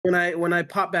When I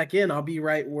pop back in, I'll be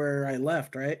right where I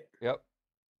left, right? Yep.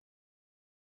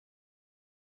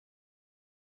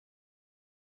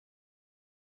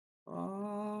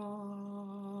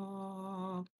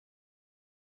 Oh,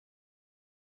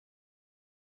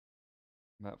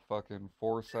 I'm at fucking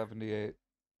 478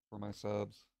 for my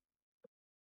subs.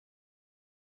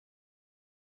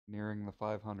 Nearing the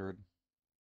 500.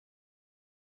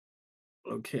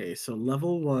 okay, so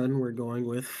level 1, we're going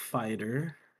with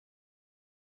fighter.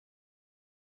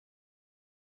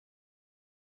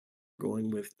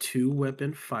 Going with 2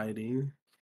 weapon fighting.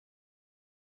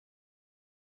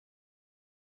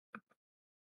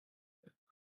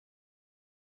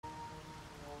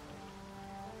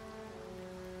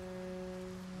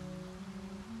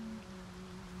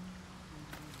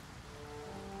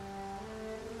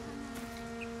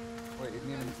 Wait, you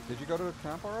didn't even. Did you go to the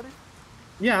camp already?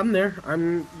 Yeah, I'm there.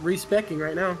 I'm respecking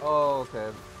right now. Oh, okay.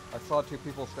 I saw two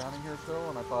people standing here still,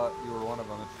 and I thought you were one of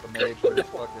them. It's the mage in his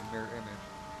fucking mirror image.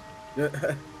 The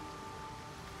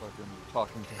Fucking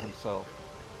talking to himself.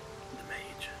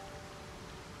 mage.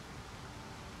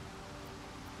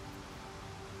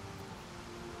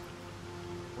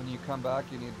 When you come back,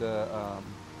 you need to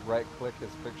right click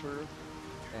his picture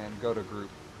and go to group.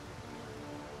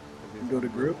 'Cause Go to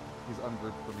group? He's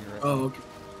ungrouped for me right Oh, now. okay.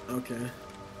 Okay.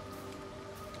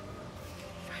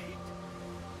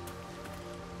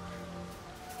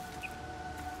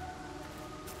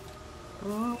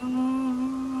 Oh.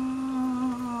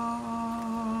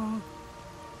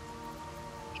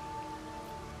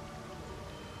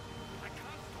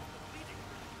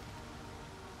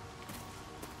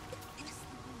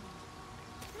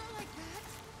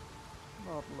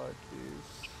 Not like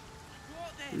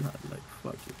this. Not like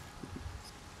fucking.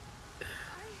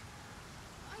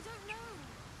 I don't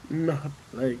know. Not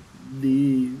like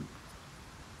these.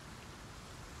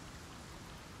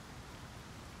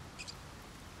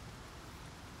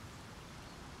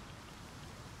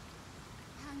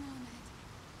 Hang on, Ed.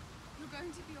 You're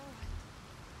going to be all right.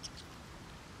 Stop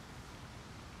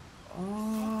Oh.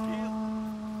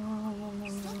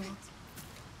 it.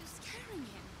 You're scaring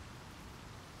him.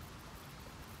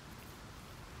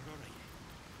 You're alright.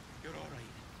 You're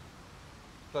alright.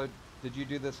 So, did you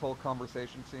do this whole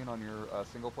conversation scene on your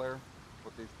single player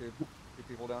with these two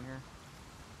people down here?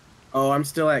 Oh, I'm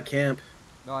still at camp.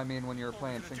 No, I mean when you were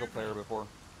playing single player before.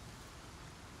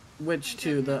 Which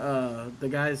two? The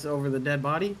guys over the dead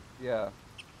body? Yeah.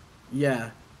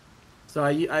 Yeah. So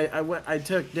I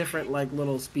took different like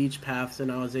little speech paths,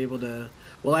 and I was able to.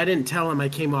 Well, I didn't tell them I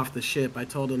came off the ship. I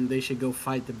told them they should go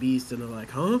fight the beast, and they're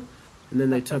like, "Huh?" And then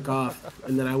they took off,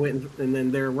 and then I went, and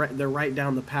then they're right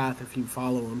down the path if you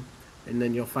follow them, and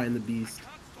then you'll find the beast.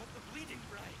 Can't stop the bleeding,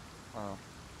 Bry. Oh.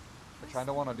 I kind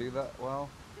of want to do that. Well,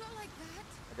 Not like that.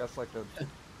 I guess I could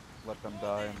let them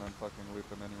die and then fucking loot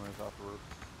them anyways afterwards.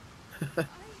 I don't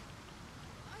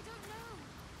know.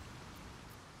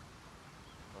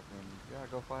 Fucking, yeah,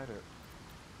 go fight it.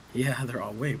 Yeah, they're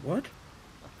all. Wait, what?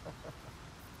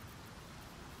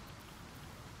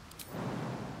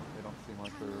 They don't seem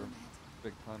like Hang they're on, Ed.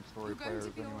 big time story You're going players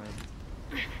to be all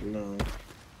anyways. No.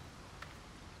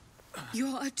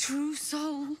 You're a true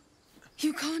soul.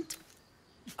 You can't.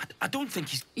 I don't think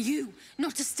he's... You,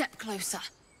 not a step closer.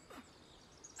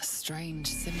 A strange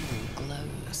symbol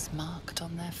glows, marked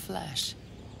on their flesh,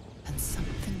 and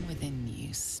something within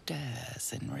you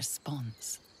stirs in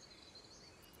response.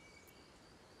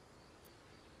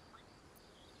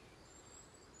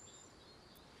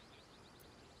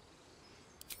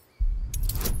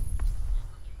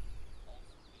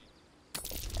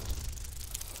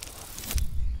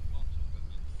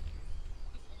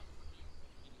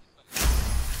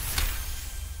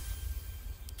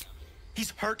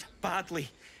 He's hurt badly.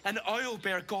 An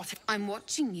owlbear got him. I'm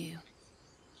watching you.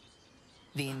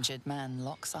 The injured man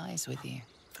locks eyes with you.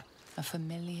 A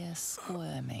familiar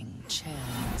squirming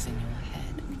churns in your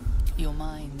head. Your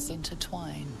minds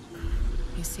intertwine.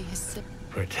 You see his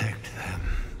Protect them.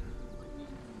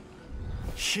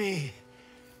 She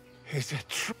is a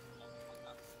true...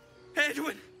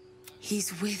 Edwin!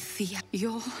 He's with the...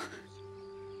 You're...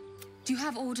 Do you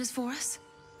have orders for us?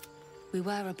 We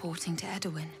were reporting to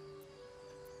Edwin.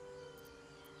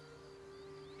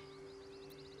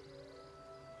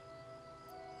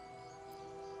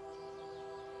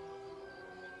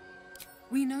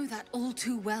 We know that all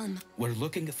too well. We're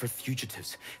looking for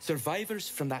fugitives, survivors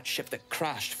from that ship that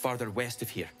crashed farther west of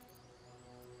here.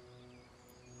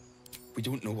 We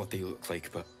don't know what they look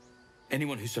like, but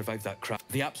anyone who survived that crash,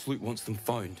 the Absolute wants them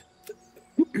found.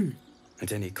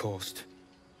 At any cost.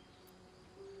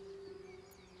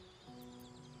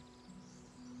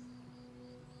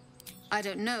 I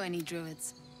don't know any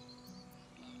druids.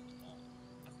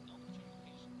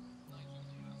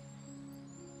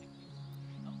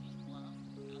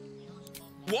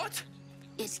 What?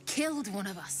 It killed one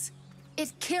of us.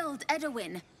 It killed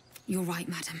Edwin. You're right,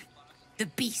 madam. The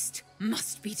beast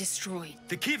must be destroyed.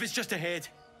 The cave is just ahead.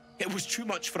 It was too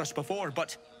much for us before,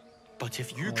 but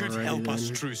if you could Alrighty help us,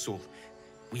 then. True Soul,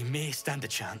 we may stand a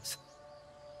chance.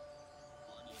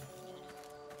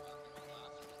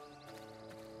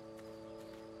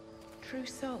 True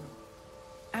soul.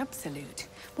 Absolute.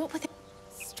 What were they?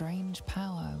 Strange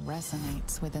power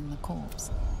resonates within the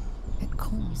corpse. It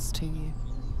calls to you.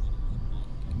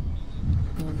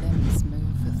 Your limbs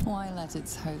move with while let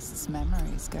its host's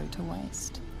memories go to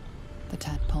waste. The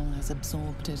tadpole has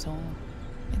absorbed it all.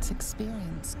 Its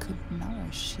experience could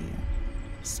nourish you,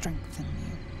 strengthen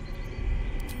you.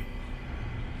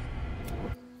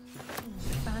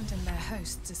 Abandon their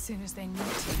hosts as soon as they need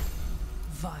to.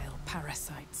 Vile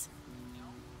parasites.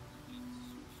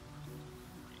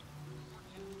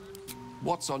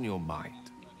 What's on your mind?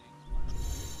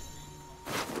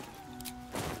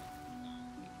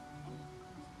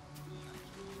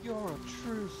 You're a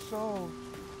true soul.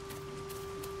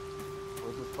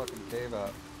 Where's this fucking cave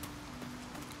at?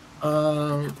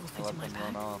 Um. I'll let them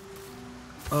run off.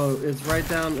 Oh, it's right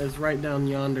down. It's right down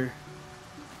yonder.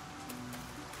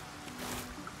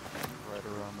 Right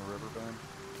around the riverbend.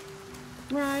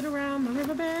 Right around the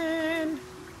river bend.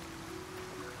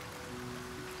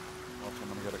 Also, I'm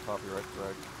gonna get a copyright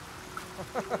strike.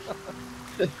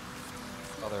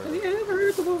 Oh, there Have it you is. ever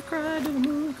heard the wolf cry to the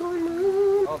moon going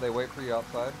moon? Oh, they wait for you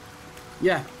outside?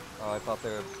 Yeah. Oh, I thought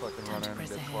they would fucking run in and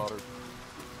get slaughtered.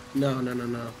 No.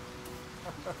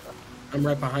 I'm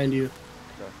right behind you.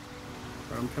 Okay.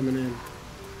 I'm coming in.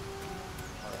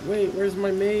 Wait, where's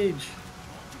my mage?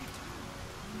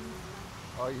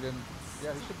 Oh, you didn't...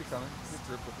 Yeah, he should be coming. He's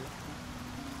grouped with you.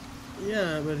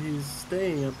 Yeah, but he's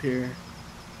staying up here.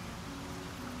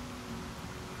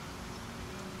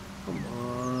 Come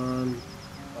on.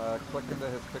 Click into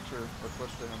his picture, or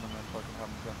switch to him, and then fucking have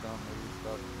him jump down. Maybe he's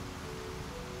stuck.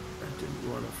 I didn't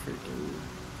want to freaking...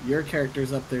 Your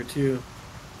character's up there too.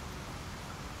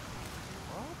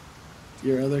 What?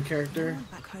 Your other character?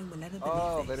 Back home will ever believe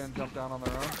Oh, they this. didn't jump down on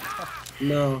their own? That's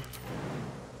No.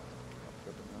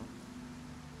 good to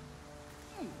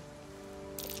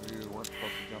know. You weren't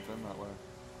supposed to jump in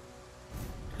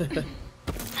that way.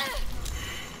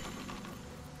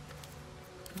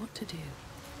 What to do?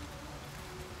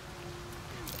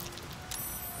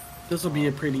 This will be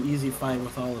a pretty easy fight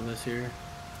with all of us here.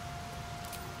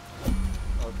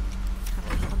 Oh,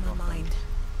 Have a lot on my mind.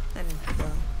 And,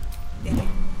 well, maybe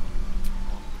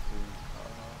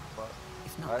but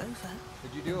it's not I- over.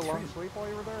 did you do a long sleep while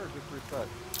you were there, or just reset?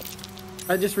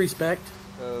 I just respect.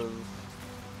 Because...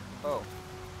 Oh.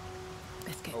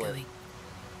 Let's get Oh, wait. going.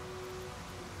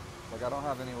 Like, I don't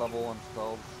have any level 1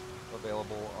 spells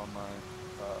available on my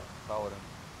paladin.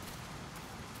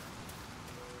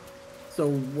 So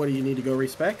what do you need to go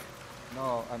respect?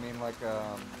 No, I mean, like,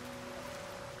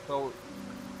 so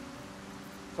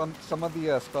some of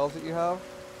the spells that you have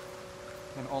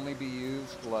can only be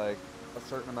used like a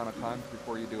certain amount of times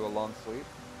before you do a long sleep.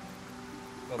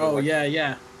 So they're, Oh, like,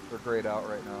 yeah. they're grayed out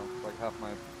right now. Like half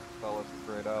my spell list is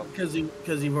grayed out. Because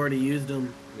you've already used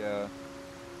them. Yeah.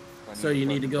 So you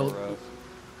need to go- rest.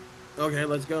 Okay,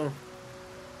 let's go.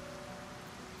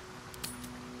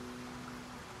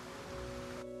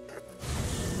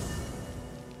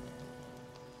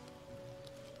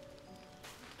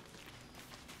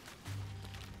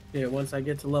 Yeah, once I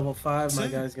get to level 5, my So,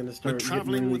 guy's gonna We're start getting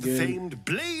traveling really with the good. famed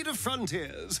Blade of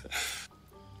Frontiers. That's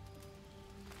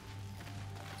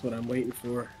what I'm waiting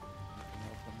for. Nothing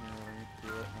here I need to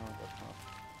do right now, that's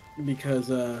not- Because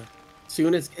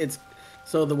soon it's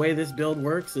so the way this build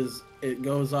works is it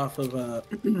goes off of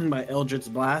my Eldritch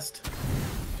Blast,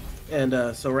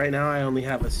 and so right now I only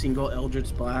have a single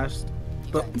Eldritch Blast,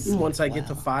 You but don't sleep once I get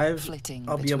to well, 5, flitting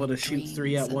I'll be able to between shoot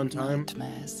 3 at dreams one and time,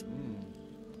 nightmares.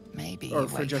 Maybe or you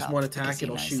for wake just up one because attack you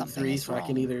it'll know shoot something 3, is so I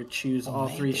can wrong. either choose Or all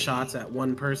 3 maybe shots at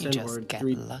one person just or get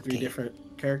three lucky. different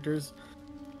characters.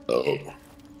 And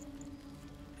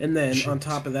then on Shoot.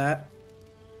 top of that,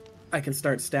 I can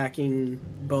start stacking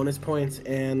bonus points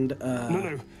and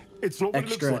No, it's not what it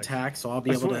extra looks like. attack, so I'll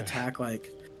be I able to swear. attack like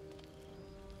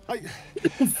I 5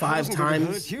 wasn't gonna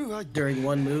times hurt you. I during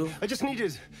one move. just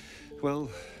needed, well,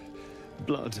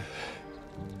 blood.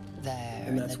 There,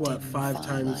 And that's in the what, dim 5 times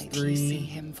firelight, 3? You see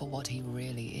him for what he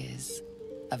really is.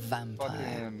 A vampire,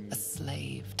 Fucking- a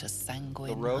slave to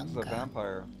sanguine The rogue's a hunger.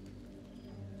 vampire.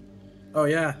 Oh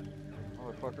yeah.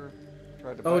 Motherfucker.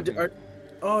 Tried to Oh, bite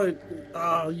me.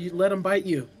 oh, you let him bite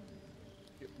you.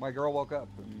 My girl woke up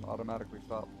and automatically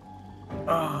stopped.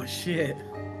 Oh shit.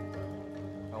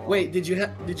 Wait, did you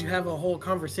have a whole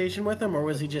conversation with him, or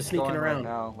was he just sneaking Going around?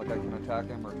 right now, like I can attack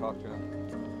him or talk to him.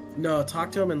 No,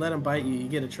 talk to him and let him bite you. You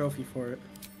get a trophy for it.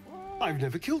 I've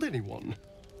never killed anyone.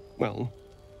 Well,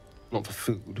 not for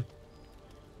food.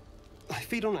 I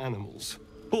feed on animals,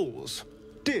 boars,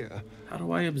 deer. How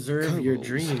do I observe your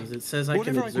dreams? It says I can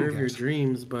Whatever I can observe your get.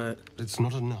 dreams, but It's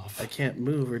not enough. I can't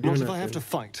move or do Not nothing. if I have to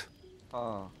fight.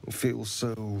 It feels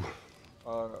so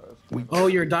weak. Oh,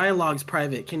 your dialogue's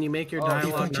private. Can you make your If I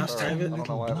dialogue not just had a private?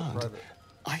 little blood,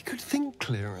 I could think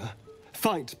clearer,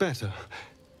 fight better.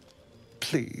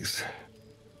 Please.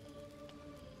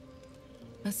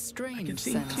 A strange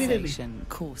see clearly. sensation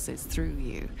courses through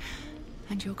you,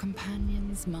 and your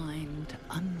companion's mind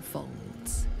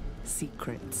unfolds,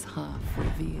 secrets half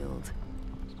revealed.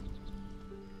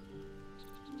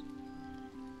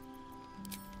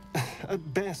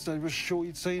 At best, I was sure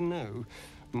you'd say no.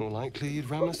 More likely, you'd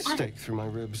ram a stake through my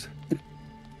ribs.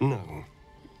 No.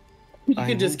 You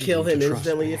could just kill him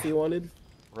instantly if you wanted.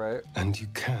 Right. And you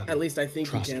can. At least I think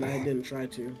you Trust can. me. I didn't try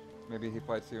to. Maybe he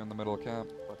fights you in the middle of camp.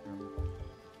 Fucking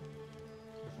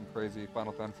some crazy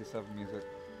Final Fantasy VII music.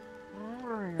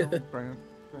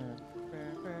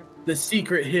 The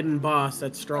secret hidden boss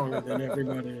that's stronger than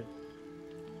everybody.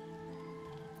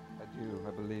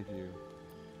 I believe you.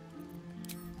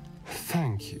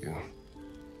 Thank you.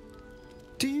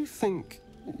 Do you think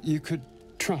you could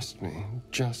trust me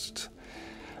just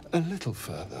a little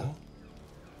further?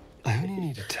 I only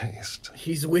need a taste.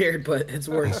 He's weird, but it's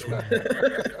worth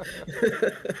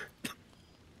it.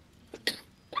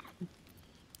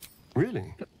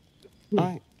 Really?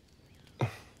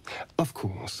 Of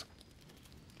course.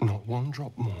 Not one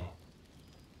drop more.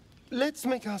 Let's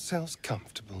make ourselves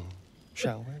comfortable,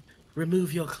 shall we?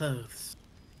 Remove your clothes.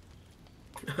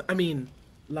 I mean,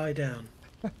 lie down.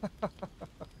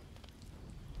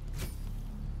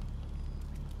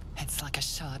 It's like a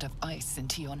shard of ice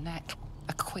into your neck,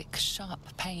 a quick, sharp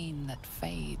pain that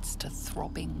fades to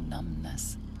throbbing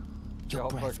numbness. Your Y'all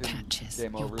breath fucking catches,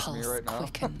 game your over for me pulse right now.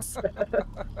 quickens.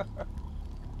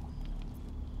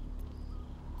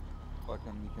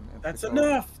 Fucking, you can That's insta-kill.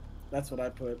 enough. That's what I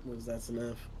put. Was that's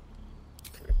enough?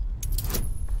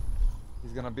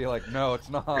 He's gonna be like, no, it's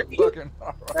not. Fucking.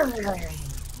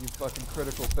 You fucking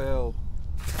critical failed.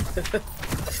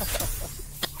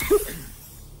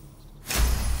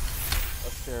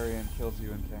 Astarion kills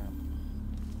you in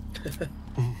camp.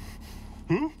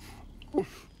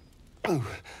 Oh,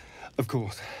 of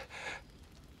course.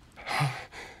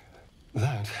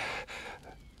 That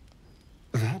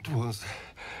was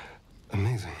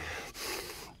amazing.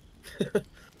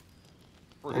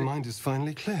 My mind is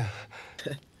finally clear.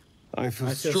 I feel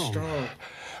strong.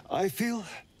 I feel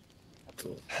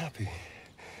happy.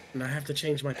 And I have to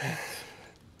change my pants.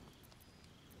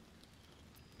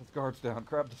 His guard's down.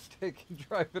 Grab the stake and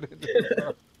drive it into the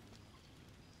car.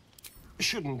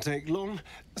 Shouldn't take long.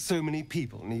 So many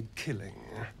people need killing.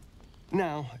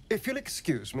 Now, if you'll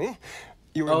excuse me,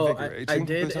 you're invigorating. I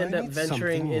did but end I up need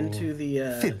venturing something into more the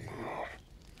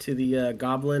filling.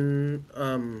 goblin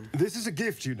This is a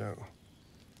gift, you know.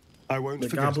 I won't the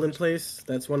forget goblin it. place.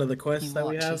 That's one of the quests You that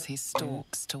we watch have. as he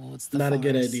stalks towards the Not a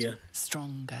good forest, idea.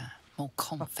 Stronger, more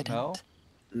confident,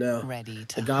 No. ready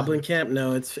to The goblin hunt. camp?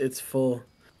 No, it's full.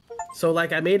 So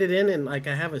like I made it in and like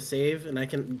I have a save and I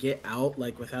can get out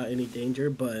like without any danger,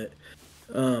 but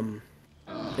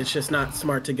it's just not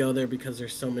smart to go there because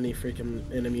there's so many freaking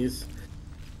enemies.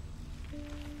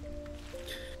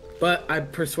 But I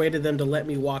persuaded them to let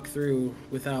me walk through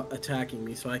without attacking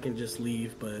me so I can just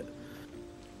leave, but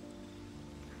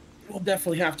we'll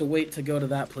definitely have to wait to go to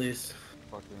that place.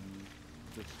 Fucking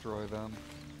destroy them.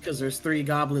 Because there's 3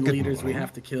 goblin Good leaders we morning.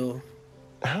 have to kill.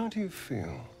 How do you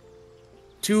feel?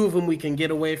 2 of them we can get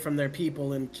away from their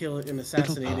people and kill it and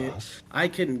assassinate it. pass. I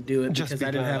couldn't do it Just because be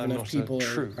I didn't glad have I'm enough not a people. Or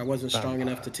true I wasn't strong vampire.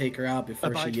 enough to take her out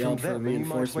before she Aside yelled from for them, you might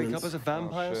wake reinforcements. up as a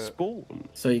vampire shit. spawn.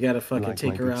 So you gotta fucking Like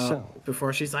take my her good out self.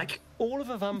 before she's like. All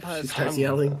of a vampire's She starts hangover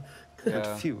yelling. had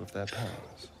Yeah. few of their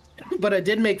powers. But I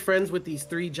did make friends with these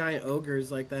 3 giant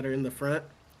ogres like that are in the front.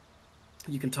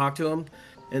 You can talk to them,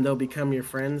 and they'll become your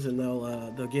friends, and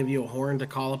they'll give you a horn to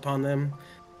call upon them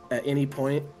at any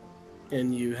point,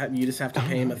 and you just have to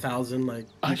pay them 1,000. Like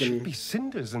I you should can be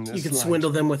cinders in this you can light.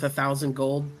 swindle them with 1,000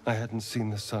 gold. I hadn't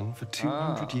seen the sun for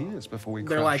 200 years before we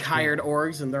They're like crashed hired in.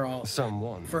 orgs, and they're all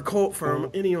Someone. for or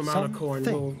any amount of coin.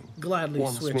 We'll something gladly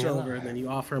wants switch me over, alive. and then you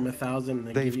offer them 1,000, and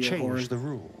they They've give you a horn. changed the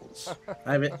rules.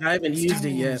 I haven't used it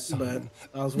Standing in the yet, sun,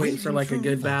 but I was waiting for like a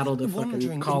good battle to fucking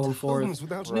wandering call them into forth. homes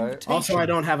without an Right. invitation. Also, I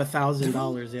don't have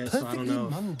 $1,000 yet, so I don't Perfectly know.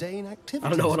 mundane I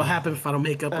don't know what'll activities. happen if I don't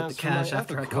make up with As the for my cash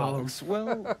after other I call them. quirks,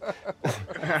 well,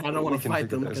 I don't want we to can fight figure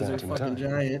them those because they're out in fucking time.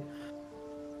 giant.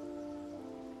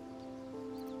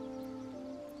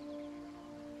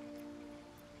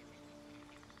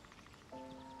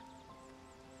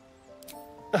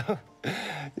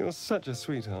 You're such a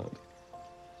sweetheart.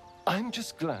 I'm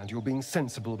just glad you're being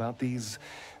sensible about these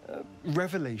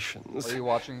revelations. Are you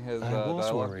watching his I was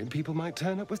dialogue? worried people might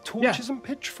turn up with torches and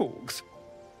pitchforks.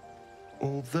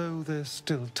 Although there's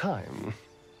still time.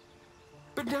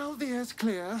 But now the air's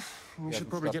clear. We should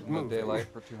probably get moving. Daylight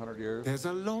for 200 years. There's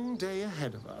a long day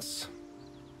ahead of us.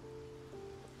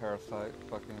 Parasite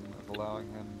fucking is allowing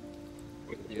him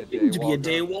to be a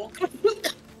day walker.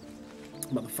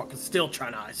 Motherfucker's still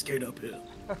trying to ice skate uphill.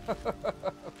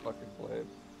 Fucking Blade.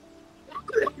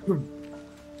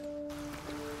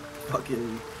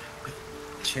 Fucking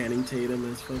Channing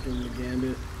Tatum is fucking the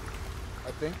Gambit.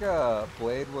 I think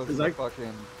Blade was the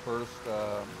fucking first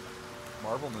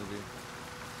Marvel movie.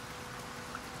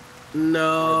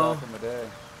 No. Way back in the day.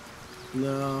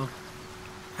 No.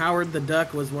 Howard the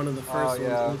Duck was one of the first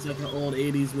ones. It's like an old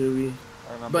 80s movie.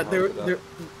 I remember. But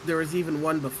there was even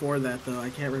one before that though. I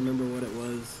can't remember what it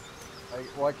was.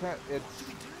 I can't.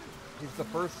 He's the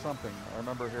first something. I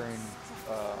remember hearing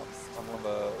on one of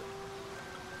the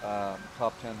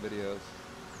top 10 videos.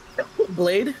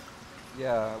 Blade?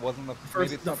 Yeah, it wasn't the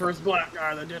first black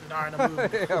guy that didn't die in a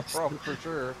movie. Yeah, probably for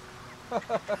sure.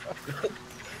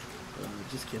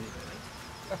 Just kidding.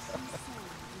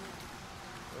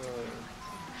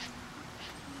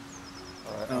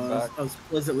 Alright, I'm back. I was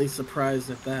pleasantly surprised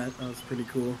at that. That was pretty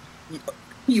cool.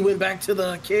 You went back to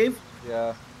the cave?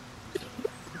 Yeah.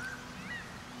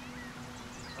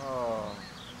 Oh.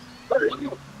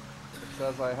 It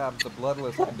says I have the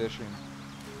bloodless condition.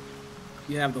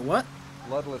 You have the what?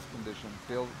 Bloodless condition.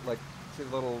 Feel like, see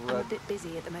the little red I'm a bit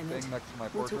busy at the moment. thing next to my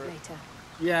We'll portrait? talk later.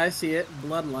 Yeah, I see it.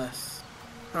 Bloodless.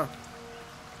 Huh.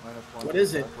 -1 What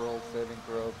is it? roll saving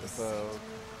throw. It's a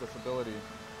disability.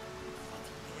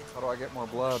 How do I get more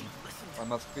blood? I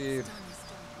must feed.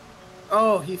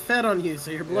 Oh, he fed on you, so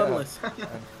you're bloodless. Yeah.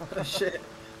 Oh, shit.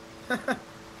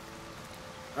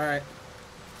 Alright.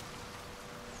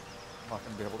 I'm not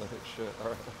gonna be able to hit shit.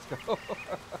 Alright,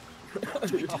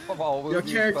 let's go. I'm all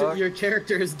woozy, your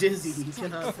character is dizzy. He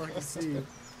cannot fucking see.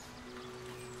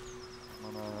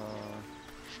 What am I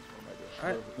doing?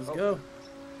 Alright, let's go.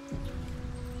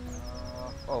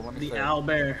 Let me The save.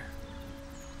 owlbear.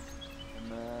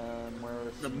 And then where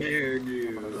is the bear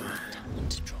dude? Not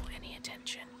to draw any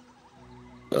attention.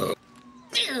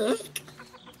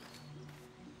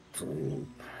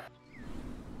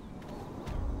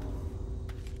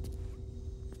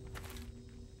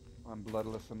 I'm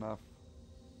bloodless enough.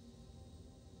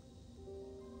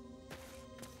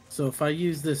 So if I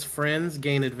use this friends,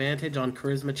 gain advantage on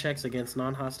charisma checks against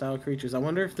non-hostile creatures. I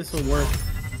wonder if this will work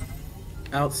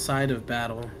outside of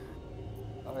battle.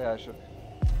 Oh yeah, I should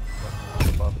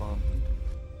definitely buff on.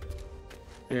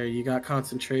 There, you got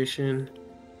concentration.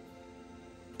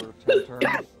 For 10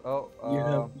 turns. Oh, you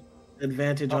have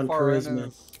advantage on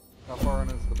charisma. How far in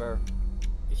is the bear?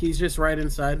 He's just right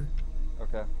inside.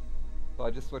 Okay. So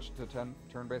I just switched to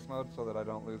turn-based mode so that I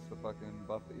don't lose the fucking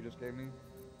buff that you just gave me.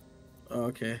 Oh,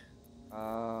 okay.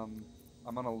 I'm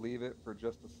gonna leave it for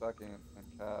just a second and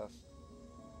cast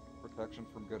Protection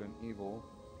from Good and Evil.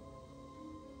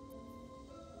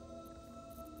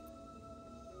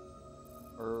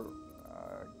 Or,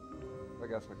 I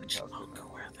guess I can cast it now.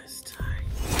 Where this time?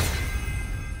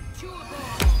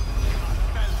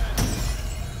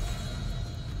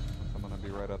 I'm gonna be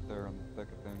right up there in the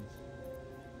thick of things.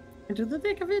 Into the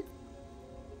thick of it?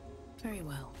 Very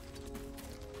well.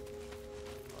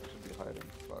 I should be hiding.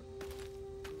 Fuck.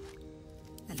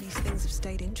 At least things have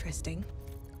stayed interesting.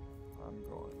 I'm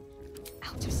going to...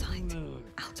 Out of sight,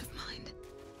 out of mind.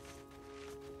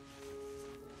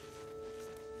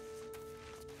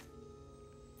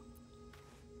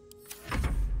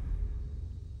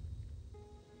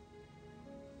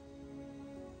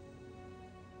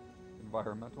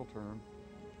 Environmental turn.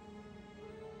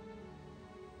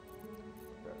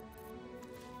 Okay.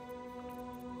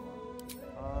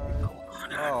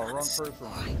 Oh, wrong person.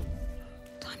 Right.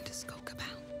 Time to skulk about.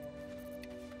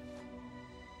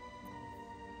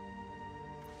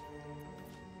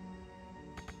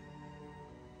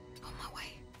 On my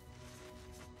way.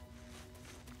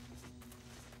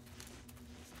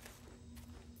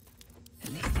 At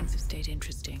least things have stayed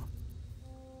interesting.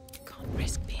 Can't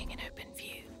risk being in open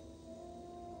view.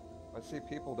 I see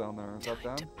people down there. Is that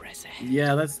them?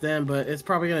 Yeah, that's them, but it's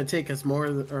probably gonna take us more,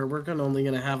 or we're only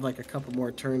gonna have like a couple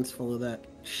more turns full of that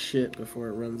shit before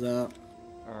it runs out.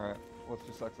 Alright, let's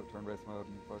just exit turn-based mode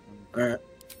and fucking... Alright.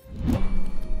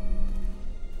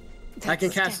 I can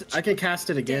cast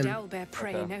it again. Dead owlbear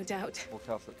prey, Okay. no doubt. We'll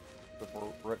cast it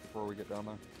right before we get down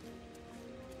there.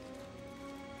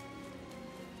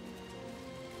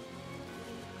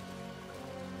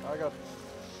 I got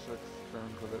 6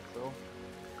 turns with it still.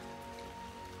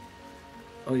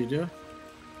 Oh, you do?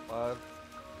 5,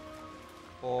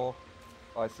 4.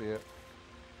 Oh, I see it.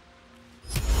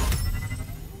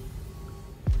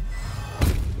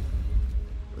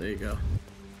 There you go.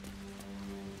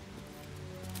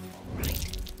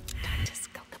 Time to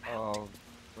skulk about. Oh,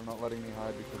 they're not letting me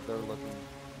hide because they're looking.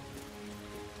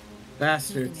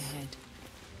 Bastards. Moving ahead.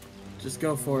 Just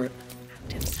go for it.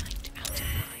 Out of sight, out of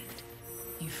mind.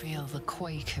 You feel the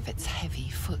quake of its heavy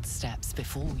footsteps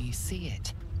before you see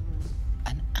it.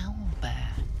 An owlbear,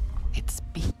 its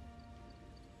beaked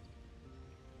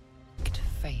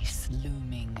face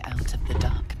looming out of the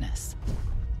darkness.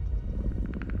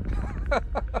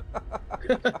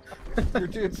 Your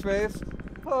dude's face?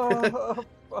 Oh,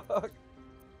 fuck. What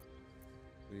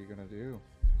are you gonna do?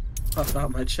 Puff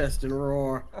out my chest and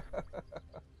roar.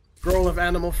 Scroll of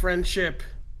animal friendship.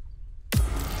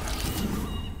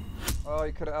 Oh,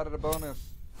 you could have added a bonus.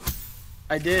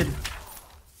 I did.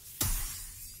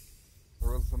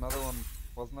 There was another one,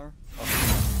 wasn't there?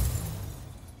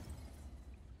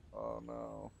 Oh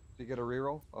no. Did you get a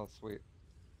reroll? Oh, sweet.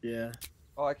 Yeah.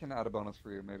 Oh, I can add a bonus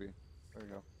for you, maybe. There you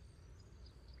go.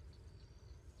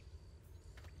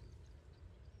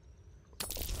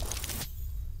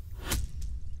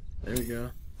 There we go.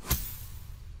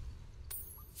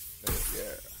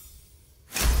 Yeah.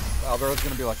 Baldur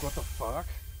gonna be like, what the fuck?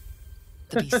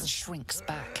 The beast shrinks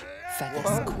back,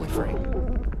 feathers quivering.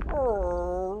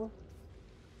 Oh.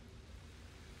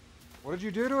 What did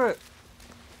you do to it?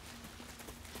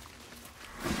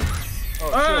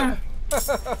 Oh,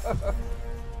 shit.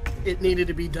 It needed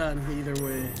to be done either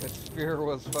way. Its spear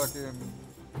was fucking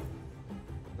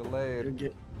delayed.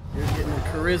 You're getting a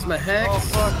charisma hex. Oh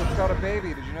fuck, it's got a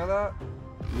baby. Did you know that?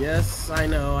 Yes, I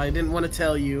know. I didn't want to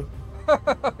tell you.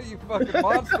 You fucking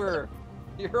monster.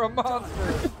 You're a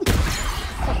monster.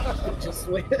 Just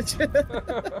wait.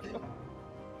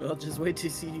 Well, just wait to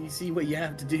see what you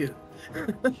have to do. You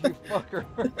fucker.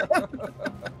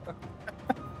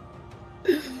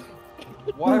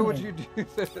 Why would you do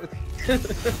this?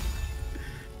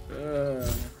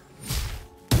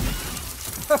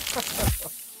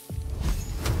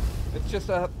 It's just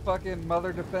a fucking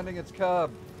mother defending its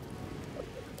cub.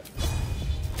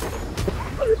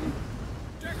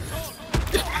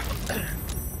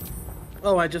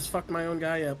 Oh, I just fucked my own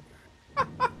guy up.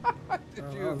 Did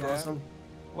Oh, you, that was man? awesome.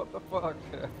 What the fuck?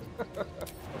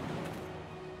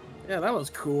 Yeah, that was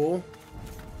cool.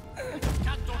 Time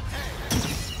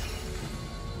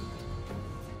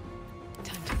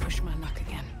to push my luck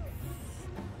again.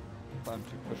 Time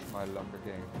to push my luck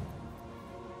again.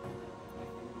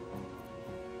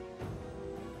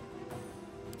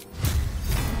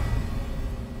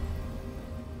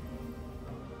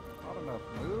 Not enough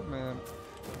movement.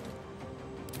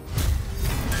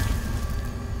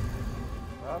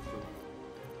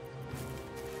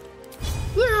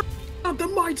 The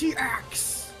mighty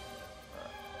axe. I'm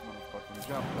gonna fucking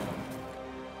jump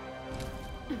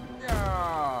then.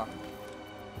 Yeah.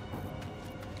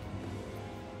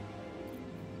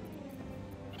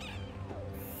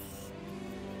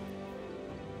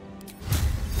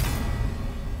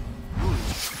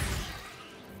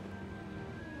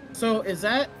 So is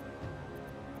that?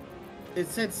 It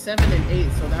said 7 and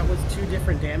 8, so that was 2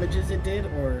 different damages it did,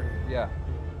 or? Yeah.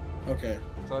 Okay.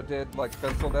 So I did like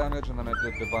pencil damage, and then I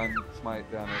did divine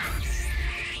smite damage,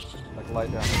 like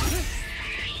light damage.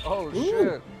 Oh Ooh.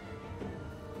 shit!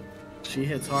 She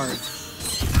hits hard.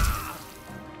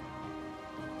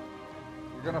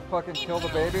 You're gonna fucking kill the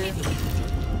baby?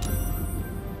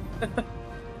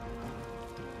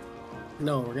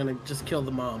 No, we're gonna just kill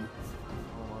the mom.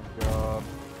 Oh my god!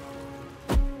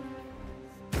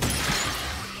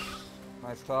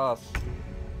 Nice toss.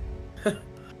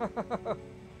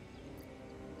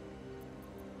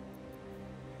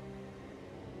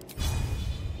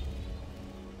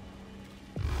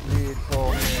 Lead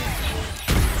for me.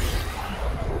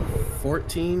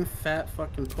 14 fat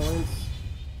fucking points.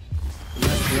 And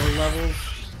that's low levels.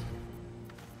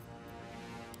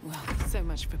 Well, so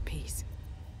much for peace.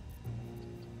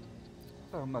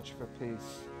 So much for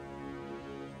peace.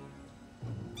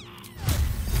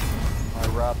 My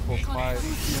wrathful smite.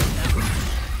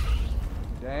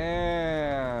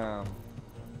 Damn.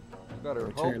 You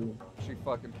better hope she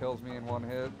fucking kills me in one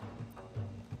hit.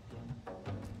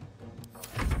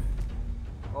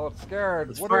 Oh, it's scared.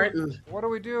 It's What are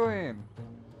we doing?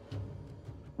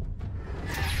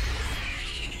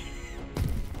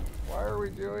 Why are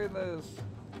we doing this?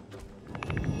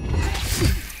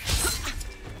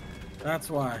 That's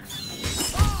why.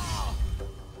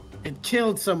 It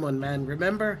killed someone, man,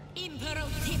 remember? He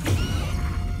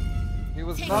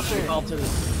was nothing.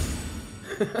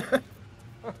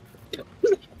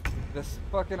 This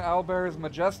fucking owlbear is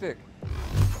majestic.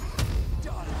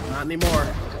 Not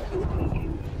anymore.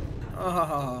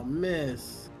 Oh,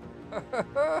 miss.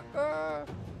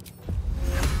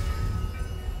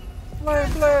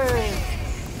 Flame blade!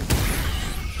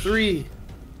 3.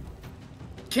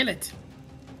 Kill it.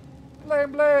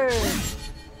 Flame blade!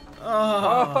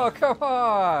 Oh, come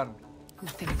on!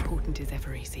 Nothing important is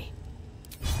ever easy.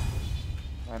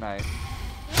 Night.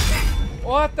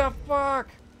 What the fuck?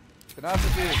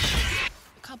 Tenacity.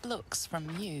 Cub looks from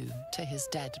you to his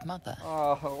dead mother.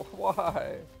 Oh,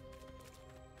 why?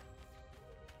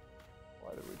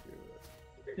 Why did we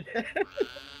do this?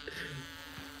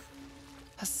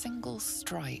 A single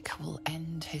strike will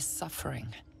end his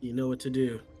suffering. You know what to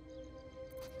do.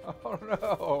 Oh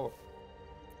no!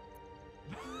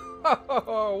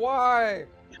 Oh, why?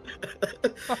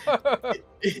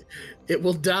 It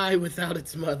will die without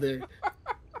its mother.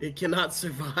 It cannot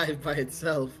survive by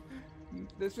itself.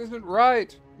 This isn't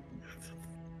right.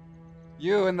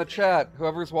 You in the chat,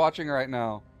 whoever's watching right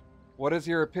now, what is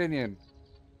your opinion?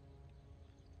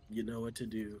 You know what to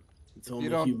do. It's You only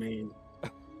don't- humane.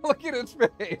 Look at its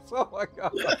face. Oh my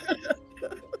god.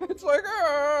 It's like,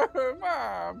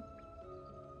 Mom.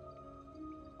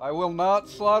 I will not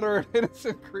slaughter an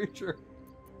innocent creature.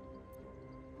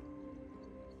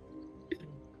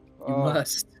 You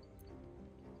must.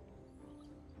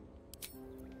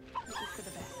 This is for the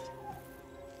best.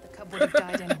 The cub would have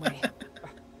died anyway.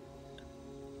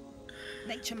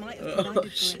 Nature might have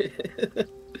provided for it.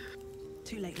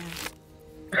 Too late now.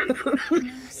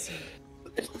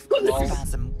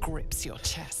 Spasm grips your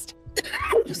chest.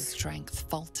 Your strength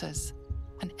falters.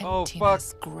 An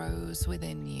emptiness grows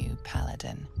within you,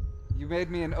 Paladin. You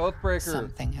made me an oathbreaker.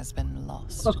 Something has been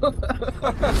lost. Broken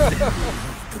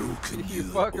you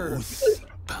fucker. oath,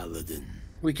 Paladin.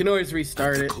 We can always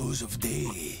restart At the it. close of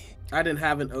day, I didn't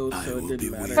have an oath, I so it will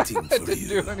didn't be matter. waiting for Didn't you.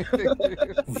 do anything to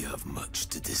you. We have much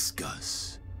to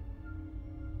discuss.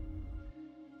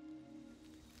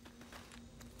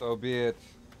 So be it.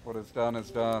 What is done is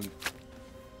done.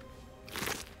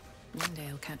 One day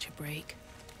I'll catch a break.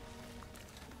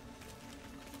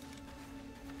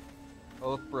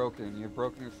 Oath broken. You have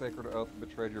broken your sacred oath and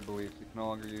betrayed your beliefs. You can no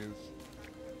longer use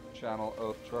channel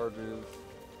oath charges.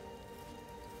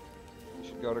 You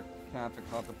should go to camp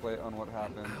and contemplate on what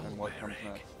happened and what comes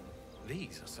next.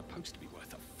 These are supposed to be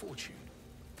worth a fortune.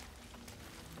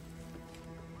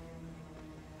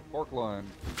 Pork loin.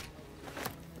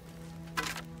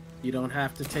 You don't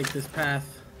have to take this path.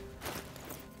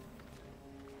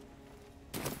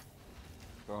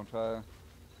 Don't I?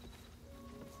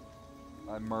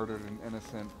 I murdered an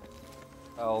innocent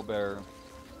owlbear.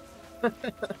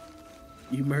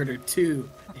 You murdered 2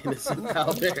 innocent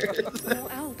owlbears. More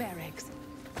owlbear eggs.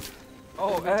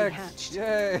 Oh, Already eggs! hatched.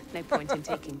 Yay! No point in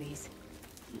taking these.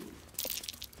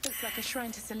 Looks like a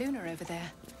shrine to Selûne over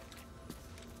there.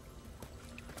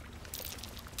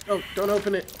 Oh, don't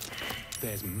open it.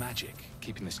 There's magic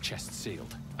keeping this chest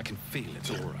sealed. I can feel its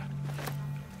aura.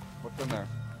 What's in there?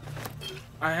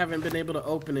 I haven't been able to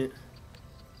open it.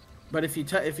 But if you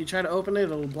try to open it,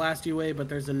 it'll blast you away. But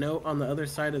there's a note on the other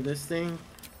side of this thing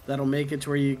that'll make it to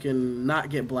where you can not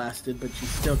get blasted, but you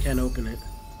still can't open it.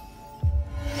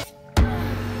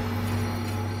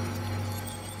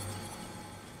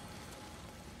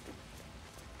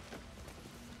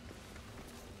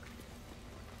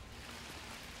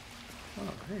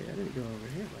 Oh, hey, I didn't go over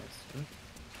here last time.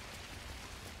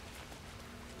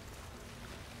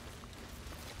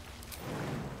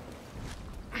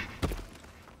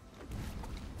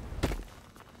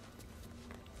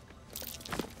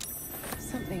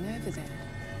 Something over there.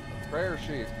 Prayer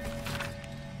sheet.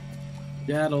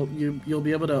 Yeah, you'll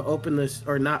be able to open this,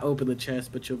 or not open the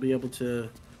chest, but you'll be able to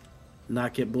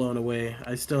not get blown away.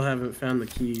 I still haven't found the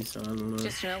key, so I don't know.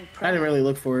 Just an old I didn't really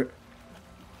look for it.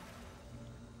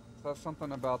 Says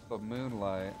something about the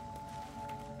moonlight.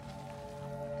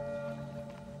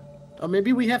 Oh,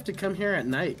 maybe we have to come here at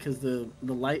night because the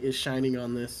light is shining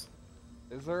on this.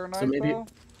 Is there a night So maybe. though?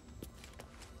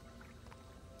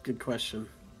 Good question.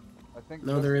 I think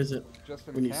No, there isn't. Just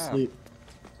in When you camp. sleep.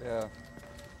 Yeah.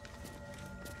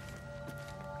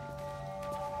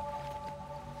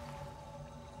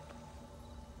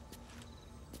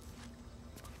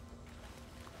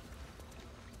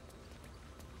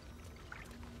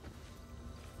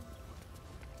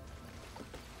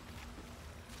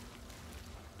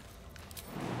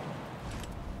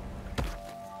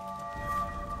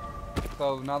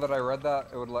 So now that I read that,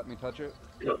 it would let me touch it?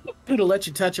 It'll let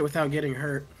you touch it without getting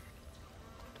hurt.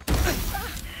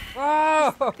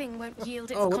 Ah! Thing won't yield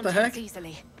its Oh, what the contents heck?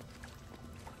 easily.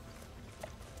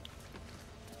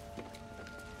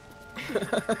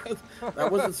 That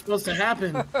wasn't supposed to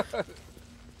happen.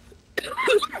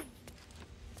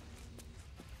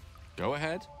 Go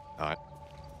ahead.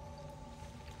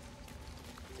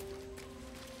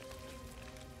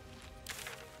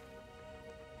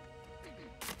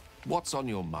 What's on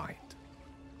your mind?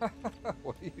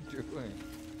 What are you doing?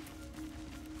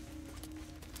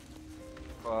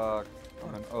 Fuck.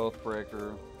 I'm an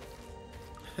oathbreaker.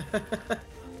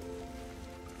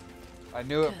 I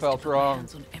knew it felt wrong.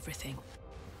 Hands on everything.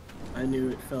 I knew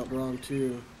it felt wrong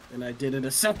too, and I did it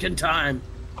a second time.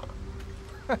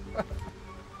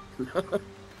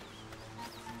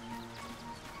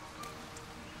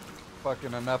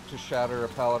 Fucking enough to shatter a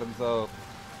paladin's oath.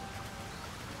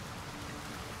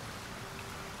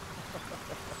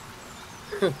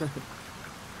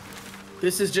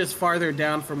 This is just farther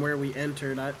down from where we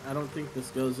entered. I don't think this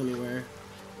goes anywhere.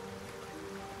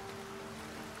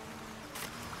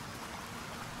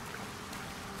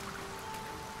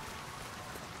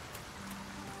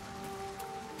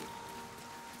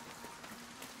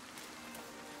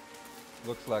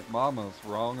 Looks like Mama's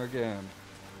wrong again.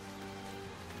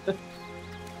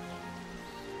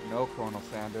 No, Colonel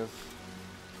Sanders.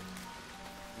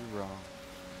 You're wrong.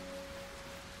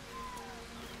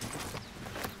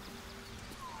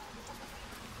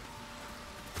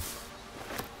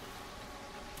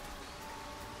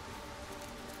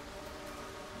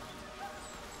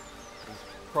 This is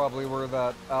probably where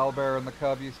that owlbear and the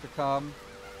cub used to come.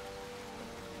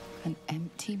 An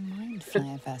empty mind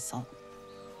flare vessel.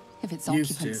 If its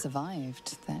Used occupant to.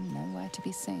 survived, then nowhere to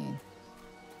be seen.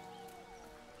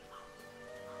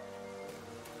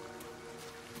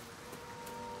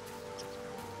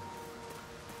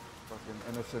 Fucking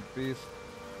innocent beast.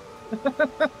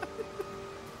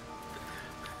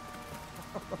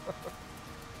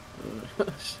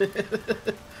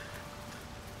 Shit.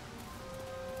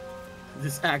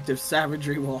 This act of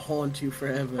savagery will haunt you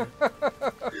forever.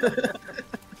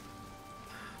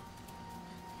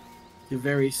 Your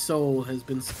very soul has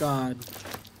been scarred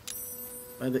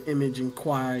by the image and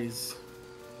cries.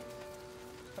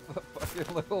 The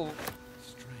fucking little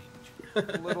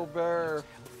Strange. little bear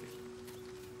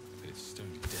But it's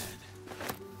stone dead.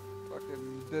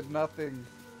 fucking did nothing.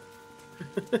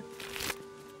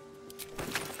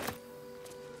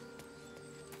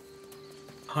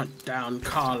 Hunt down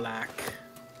Karlak.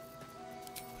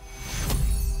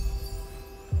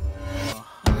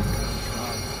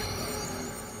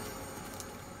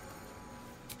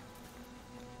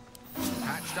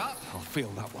 Patched up? I'll feel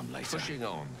that one later. Pushing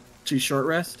on. Too short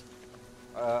rest?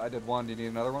 I did one. Do you need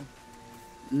another one?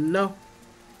 No.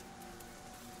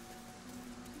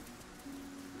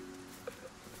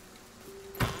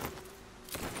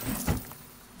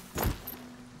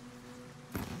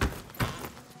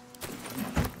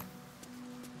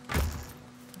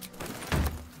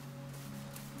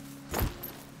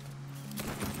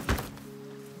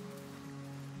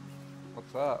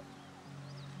 What's up?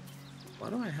 Why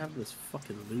do I have this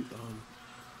fucking loot on?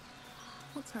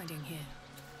 What's hiding here?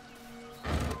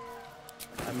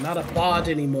 I'm not a bard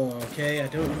anymore, okay? I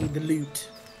don't need the loot.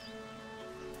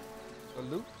 The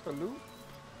loot? The loot?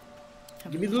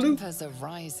 Give me the loot. Tempers are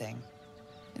rising.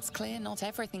 It's clear not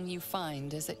everything you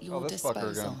find is at your this fucker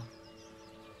disposal. again.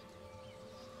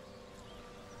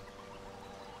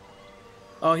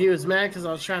 Oh, he was mad because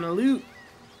I was trying to loot.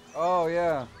 Oh,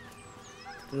 yeah.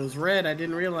 It was red, I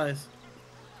didn't realize.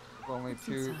 Only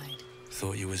two.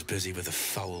 Thought you was busy with the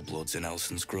foul bloods in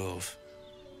Elson's Grove.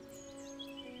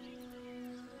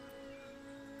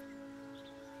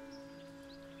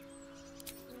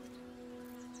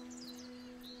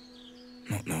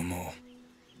 Not no more.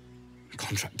 The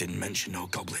contract didn't mention no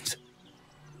goblins.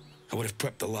 I would have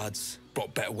prepped the lads,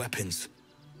 brought better weapons.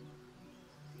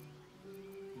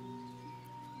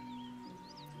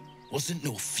 Wasn't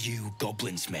no few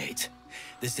goblins, mate.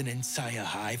 There's an entire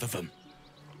hive of them.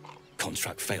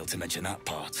 Contract failed to mention that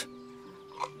part.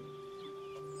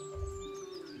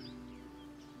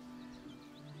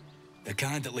 The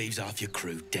kind that leaves half your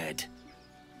crew dead.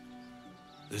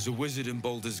 There's a wizard in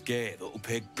Baldur's Gate that'll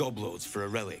pay gobloads for a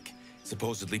relic,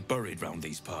 supposedly buried round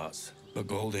these parts. But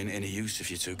gold ain't any use if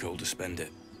you're too cold to spend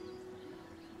it.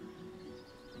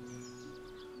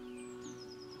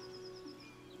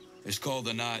 It's called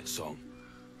the Night Song.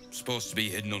 Supposed to be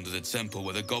hidden under the temple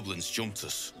where the goblins jumped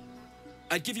us.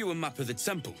 I'd give you a map of the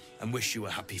temple and wish you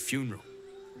a happy funeral.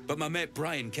 But my mate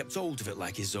Brian kept hold of it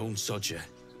like his own sodger.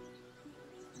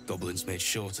 Goblins made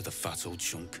short of the fat old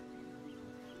chunk.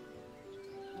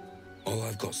 All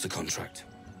I've got's the contract.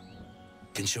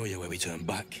 Can show you where we turn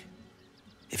back,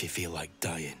 if you feel like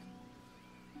dying.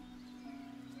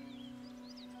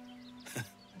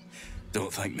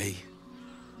 Don't thank me.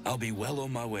 I'll be well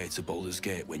on my way to Baldur's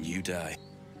Gate when you die.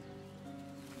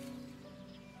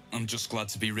 I'm just glad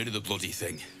to be rid of the bloody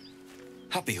thing.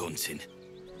 Happy hunting.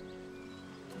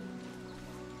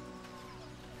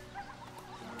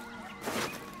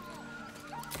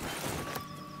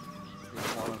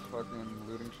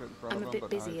 I'm a bit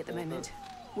busy at the moment.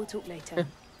 We'll talk later.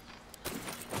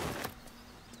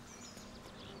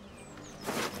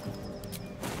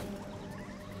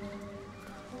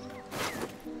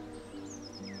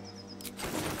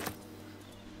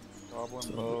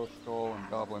 Goblin bow, skull, and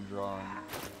goblin drawing.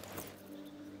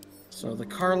 So the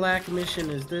Karlak mission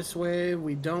is this way.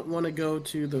 We don't want to go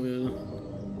to the...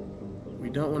 We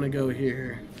don't want to go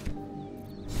here.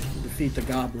 Defeat the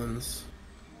goblins.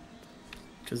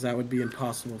 Because that would be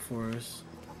impossible for us.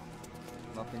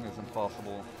 Nothing is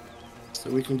impossible. So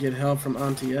we can get help from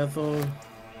Auntie Ethel.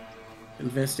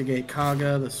 Investigate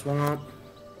Kaga, the swamp.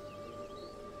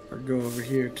 Or go over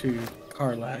here to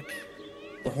Karlak,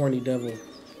 the horny devil.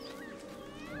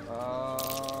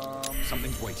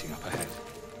 Something's waiting up ahead.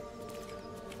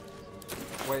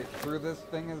 Wait, through this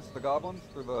thing is the goblins?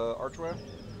 Through the archway?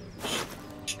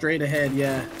 Straight ahead,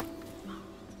 yeah.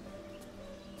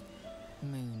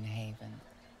 Moonhaven.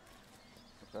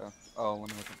 Okay. Oh, let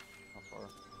me look at how far.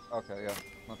 Okay, yeah,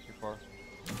 not too far.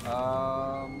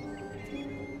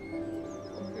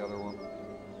 What's the other one?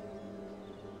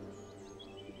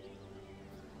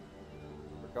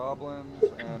 The goblins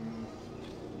and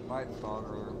Night Song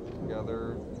are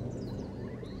together.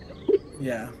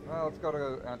 Yeah. Well, let's go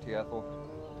to Auntie Ethel.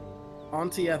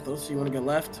 Auntie Ethel, so you want to go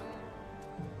left?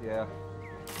 Yeah.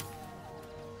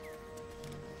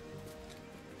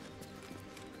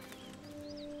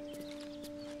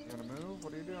 You gonna move?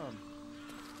 What are you doing?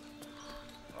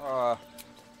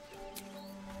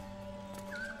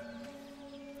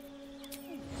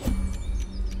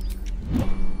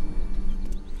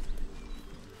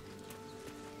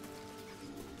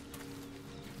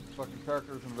 Fucking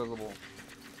character's invisible.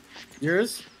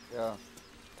 Yours? Yeah.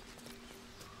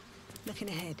 Looking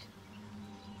ahead.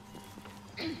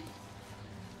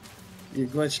 You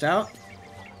glitched out?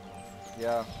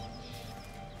 Yeah.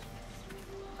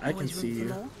 I can see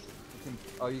you.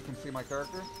 Oh, you can see my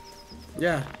character?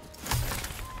 Yeah.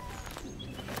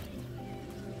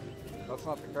 That's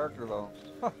not the character, though.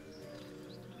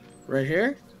 Right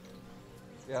here?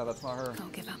 Yeah, that's not her. I'll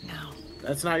give up now.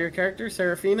 That's not your character,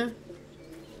 Seraphina?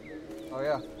 Oh,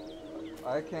 yeah.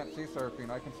 I can't see Seraphine.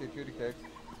 I can see Cutie Cake.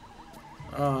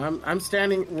 Oh, I'm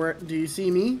standing where... Do you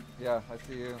see me? Yeah, I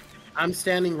see you. I'm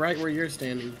standing right where you're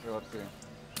standing. Here, let's see.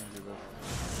 Let me do this.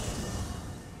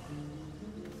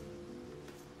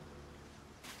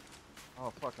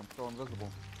 Oh, fuck, I'm still invisible.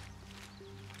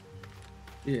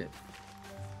 Yeah.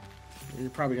 You're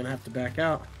probably gonna have to back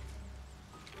out.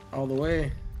 All the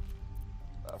way.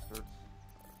 Bastards.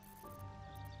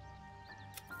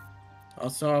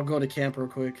 Also, I'll go to camp real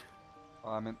quick.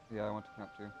 Oh, yeah, I went to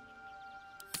camp too.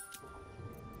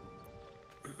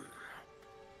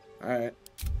 Alright.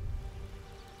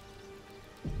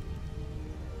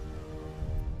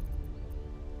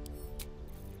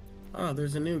 Oh,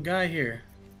 there's a new guy here.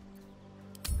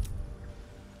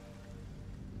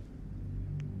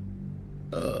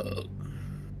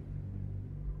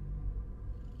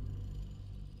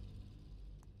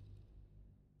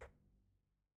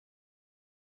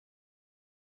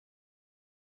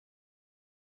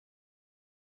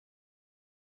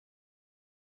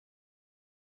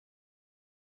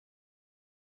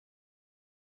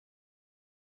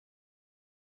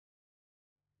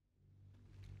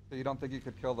 So you don't think you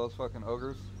could kill those fucking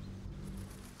ogres?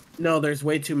 No, there's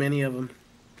way too many of them.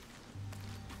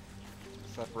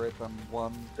 Separate them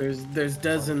one. There's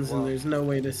dozens and there's no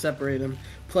way to separate them.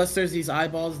 Plus there's these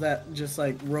eyeballs that just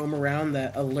like roam around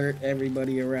that alert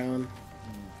everybody around.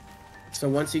 So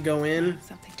once you go in,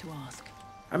 something to ask.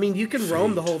 I mean, you can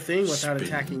roam the whole thing without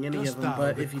attacking any of them,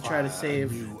 but if you try to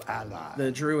save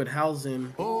the druid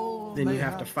Halzin, then you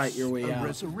have to fight your way out.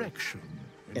 Resurrection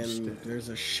and there's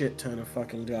a shit ton of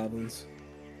fucking goblins.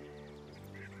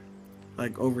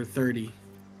 Like over 30.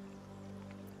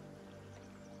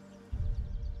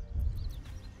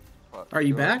 What, Are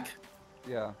you back?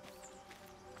 Yeah.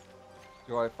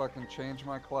 Do I fucking change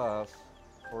my class?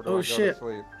 Or do Oh I go shit. to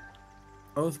sleep?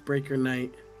 Oathbreaker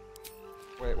Knight.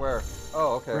 Wait, where?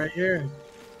 Oh, okay. Right here.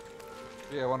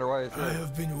 Gee, I wonder why he's here. I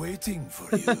have been waiting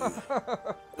for you.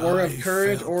 Or of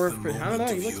Courage, or of... the I don't know,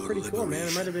 he moment looks of pretty your cool, man. It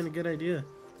liberation. might have been a good idea.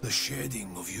 The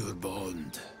shedding of your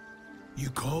bond. You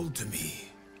called to me.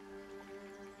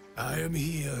 I am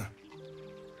here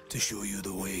to show you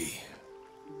the way.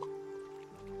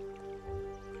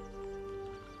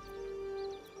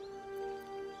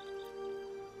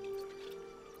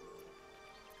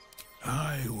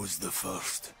 I was the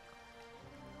first.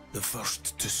 The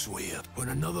first to swear. When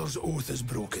another's oath is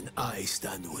broken, I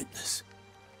stand witness.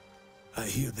 I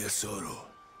hear their sorrow.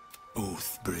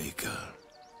 Oathbreaker.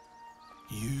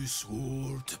 You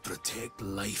swore to protect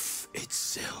life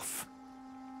itself.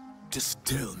 Just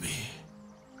tell me,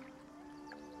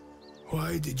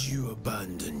 why did you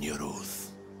abandon your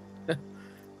oath?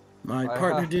 My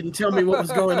partner didn't tell me what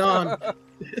was going on.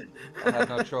 I had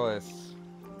no choice.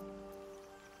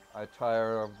 I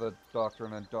tire of the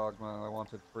doctrine and dogma, and I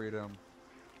wanted freedom.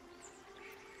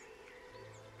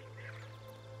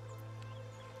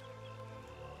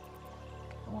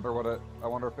 I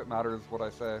wonder if it matters what I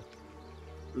say. I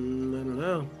don't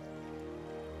know.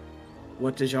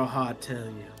 What does your heart tell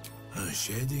you? A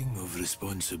shedding of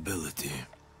responsibility.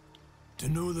 To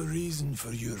know the reason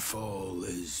for your fall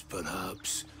is,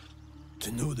 perhaps,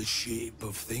 to know the shape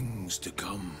of things to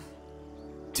come.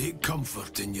 Take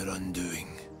comfort in your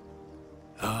undoing.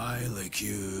 I, like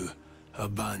you,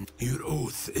 abandon. Your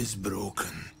oath is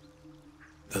broken.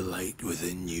 The light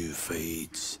within you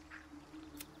fades.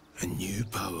 A new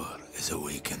power is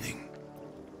awakening.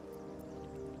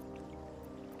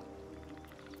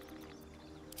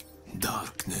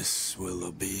 Darkness will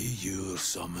obey your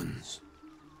summons.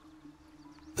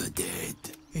 The dead,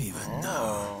 even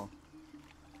now.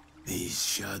 These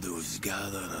shadows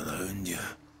gather around you.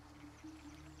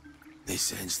 They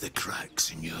sense the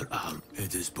cracks in your arm.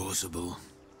 It is possible.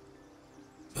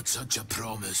 But such a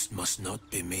promise must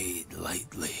not be made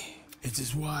lightly. It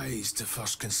is wise to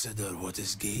first consider what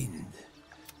is gained,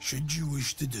 should you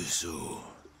wish to do so.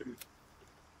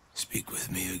 Speak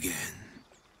with me again.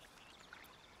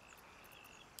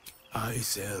 I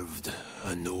served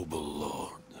a noble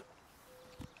lord.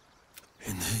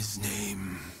 In his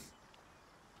name,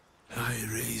 I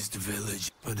raised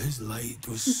village, but his light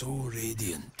was so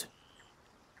radiant.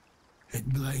 It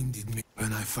blinded me.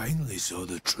 When I finally saw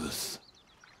the truth,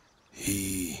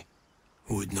 he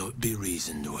would not be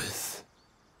reasoned with.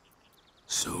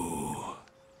 So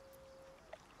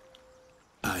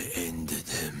I ended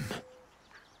him.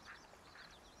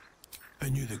 I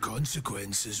knew the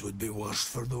consequences would be worse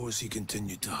for those he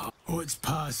continued to harm. What's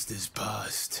past is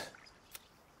past.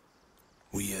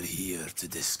 We are here to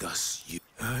discuss you.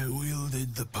 I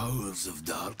wielded the powers of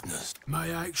darkness. My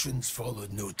actions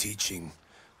followed no teaching.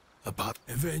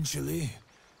 Eventually,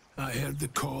 I heard the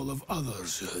call of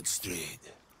others who had strayed.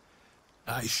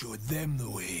 I showed them the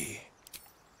way.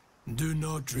 Do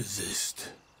not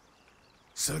resist.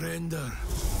 Surrender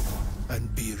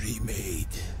and be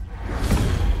remade.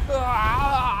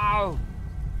 Oh,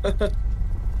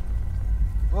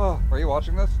 are you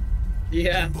watching this?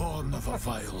 Yeah. Born of a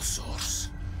vile source.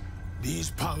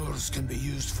 These powers can be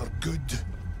used for good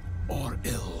or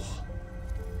ill.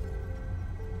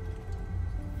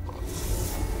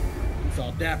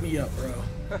 So dap me up, bro.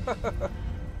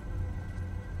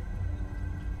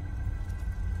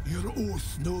 Your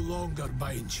oath no longer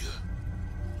binds you.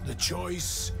 The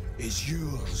choice is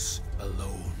yours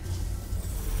alone.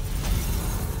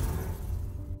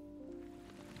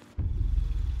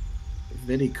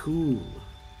 Very cool.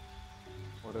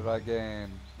 What did I gain?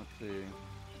 Let's see.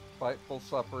 Spiteful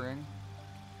suffering.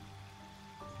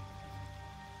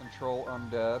 Control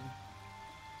undead.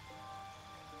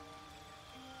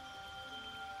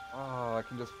 Oh, I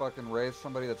can just fucking raise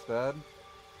somebody that's dead?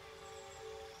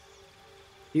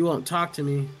 He won't talk to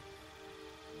me.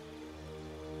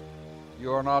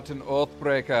 You are not an oath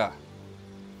breaker.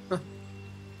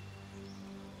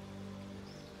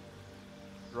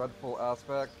 Dreadful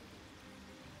aspect.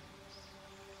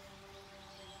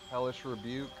 Hellish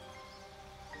rebuke.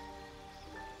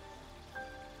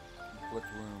 Inflict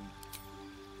wound.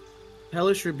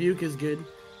 Hellish rebuke is good.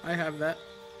 I have that.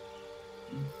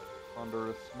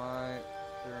 Thunderous smite.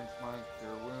 Searing smite.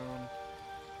 Cure wound.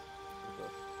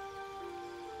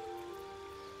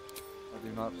 I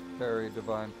do not carry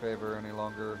divine favor any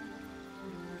longer.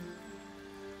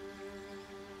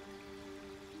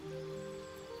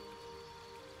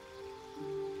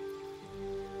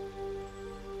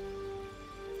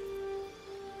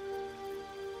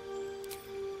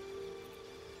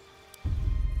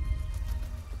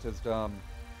 It is done.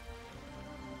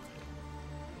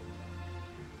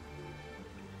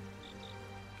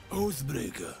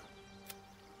 Oathbreaker,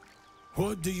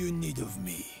 what do you need of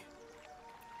me?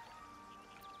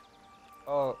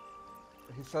 Oh,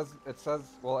 he says,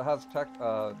 well, it has talk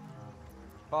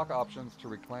options to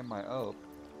reclaim my oath.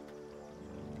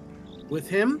 With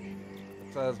him?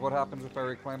 It says, what happens if I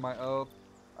reclaim my oath?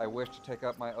 I wish to take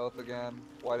up my oath again.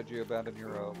 Why did you abandon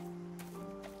your oath?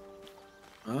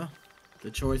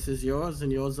 The choice is yours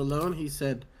and yours alone, he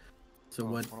said. So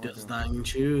what does thine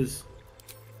choose?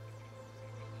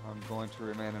 I'm going to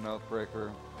remain an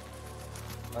Oathbreaker.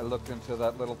 I looked into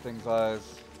that little thing's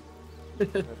eyes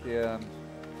at the end.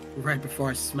 Right before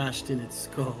I smashed in its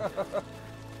skull.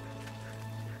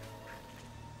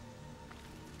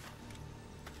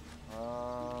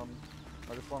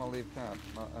 I just want to leave camp,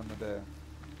 not end the day.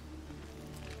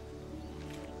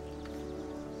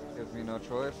 Gives me no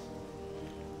choice.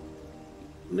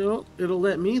 No, it'll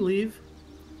let me leave.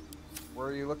 Where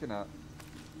are you looking at?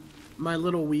 My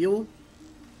little wheel.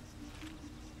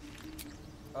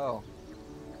 Oh.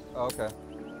 Oh, okay.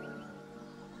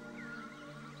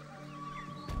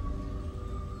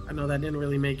 I know that didn't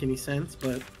really make any sense,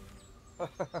 but...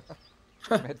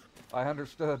 I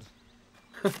understood.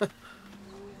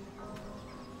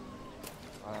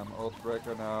 I am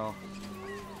Oathbreaker now.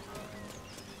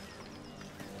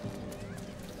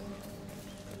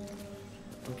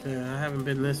 Okay, I haven't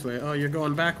been this way. Oh, you're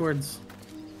going backwards.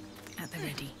 At the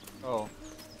ready. Oh.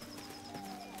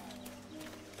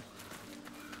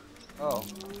 Oh.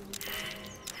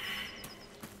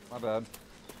 My bad.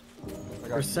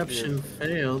 Perception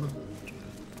failed.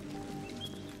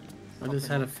 I just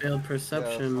had a failed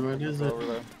perception. Yeah, what is it? over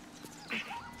there.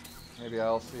 Maybe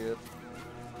I'll see it.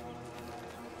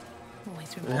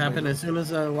 It happened as soon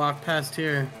as I walked past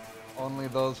here. Only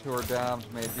those who are damned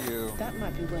may view. That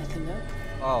might be worth a look.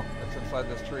 Oh, it's inside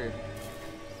this tree.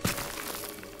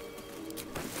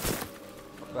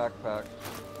 A backpack.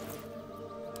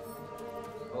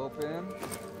 Open.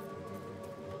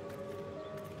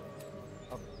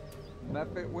 A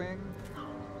mephit wing.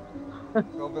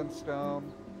 Sylvan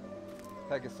stone.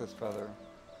 Pegasus feather.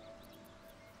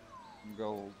 And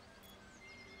gold.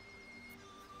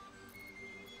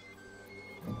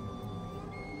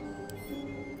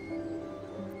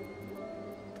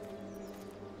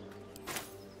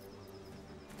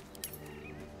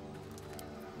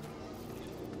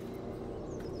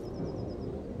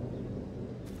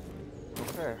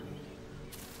 Okay.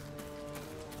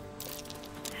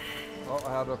 Oh, I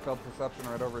have a failed perception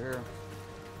right over here.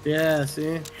 Yeah, see?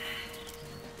 There's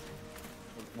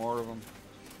more of them.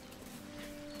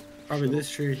 Probably this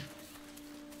tree.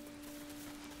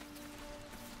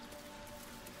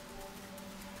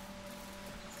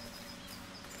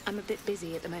 I'm a bit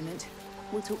busy at the moment.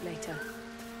 We'll talk later.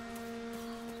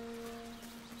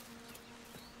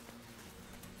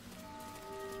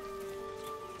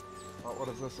 Oh, what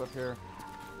is this up here?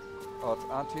 Oh, it's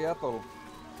Auntie Ethel.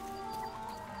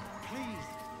 Please,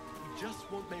 we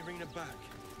just want Mayrina back.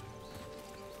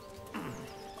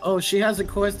 Oh, she has a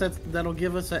quest that'll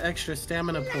give us an extra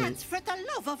stamina point. Lads, for the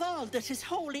love of all that is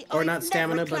holy, Or I've not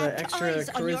stamina, never but an clapped extra eyes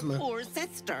on your charisma. poor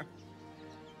sister.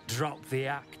 Drop the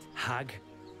act, hag.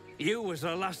 You was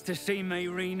the last to see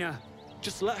Mayrina.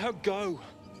 Just let her go.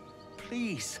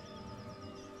 Please.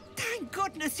 Thank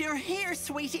goodness you're here,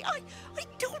 sweetie. I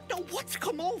don't know what's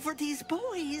come over these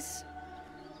boys.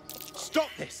 Stop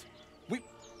this.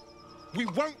 We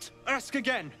won't ask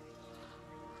again.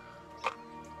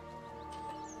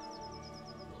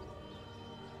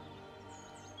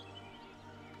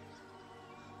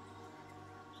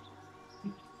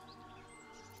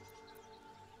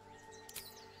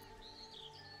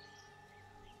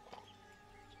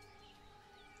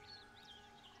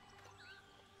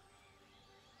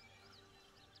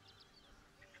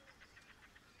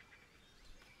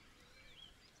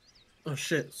 Oh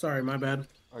shit, sorry, my bad.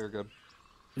 Oh, you're good.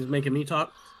 He's making me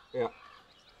talk? Yeah.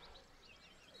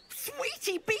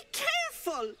 Sweetie, be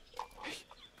careful!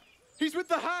 He's with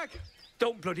the hag!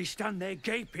 Don't bloody stand there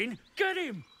gaping. Get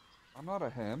him! I'm not a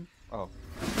him. Oh.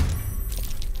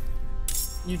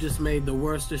 You just made the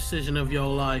worst decision of your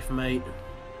life, mate.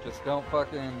 Just don't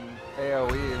fucking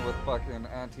AoE with fucking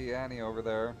Auntie Annie over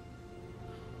there.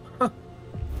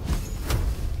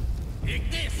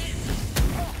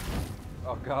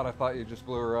 Oh god, I thought you just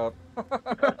blew her up.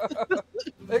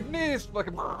 Ignis!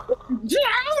 Fucking. What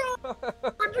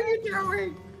are you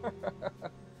doing?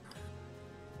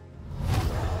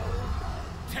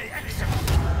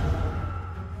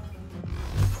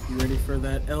 You ready for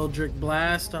that Eldritch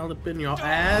Blast all up in your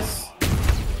ass?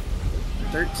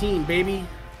 13, baby.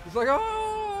 He's like,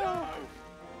 oh!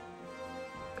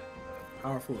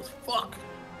 Powerful as fuck.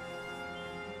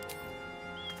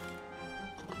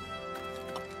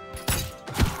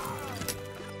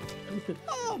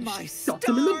 Oh my Shot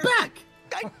him in the star! back!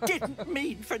 I didn't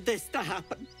mean for this to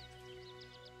happen.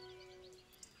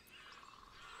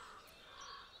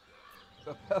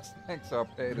 The best thanks are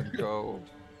paid in gold.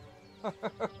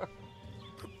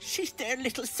 She's their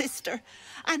little sister,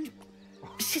 and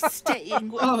she's staying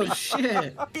with Oh me.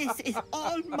 shit! This is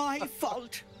all my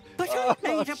fault. But I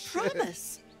made a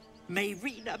promise.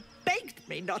 Mayrina begged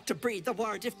me not to breathe a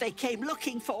word if they came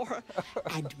looking for her.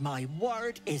 And my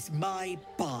word is my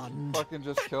bond. Fucking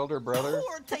just killed her brother.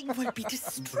 Poor thing will be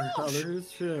distraught.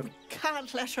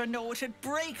 Can't let her know it'd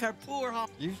break her poor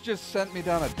heart. You've just sent me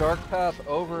down a dark path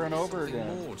over and over again.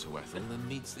 More to Ethel than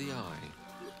meets the eye.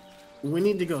 We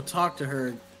need to go talk to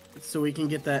her so we can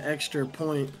get that extra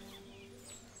point.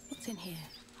 What's in here?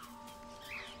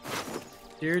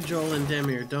 Dear Joel and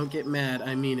Demir, don't get mad.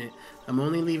 I mean it. I'm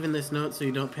only leaving this note so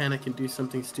you don't panic and do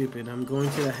something stupid. I'm going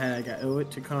to the hag. I owe it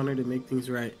to Connor to make things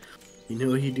right. You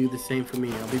know he'd do the same for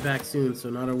me. I'll be back soon, so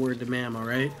not a word to ma'am,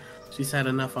 alright? She's had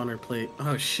enough on her plate.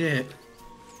 Oh, shit.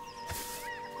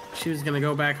 She was gonna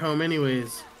go back home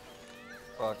anyways.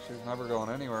 Fuck, she's never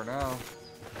going anywhere now.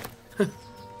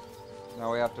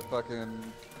 Now we have to fucking...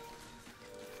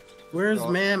 Where's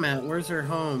ma'am at? Where's her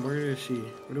home? Where is she?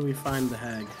 Where do we find the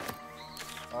hag?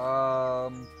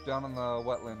 Down in the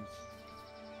wetlands.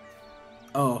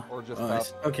 Oh. Or just oh,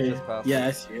 past. Okay. Just past yeah, it.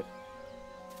 I see it.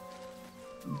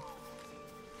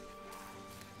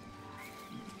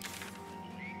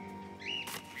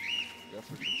 Guess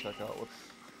we should check out what's...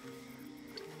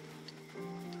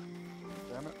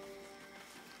 Damn it.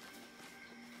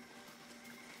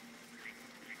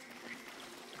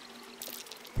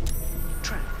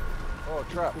 Trap. Oh,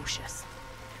 trap. Cautious.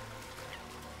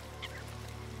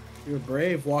 You're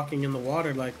brave walking in the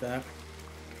water like that.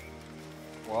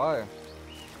 Why?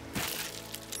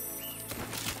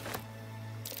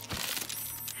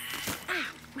 Ah,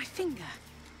 my finger.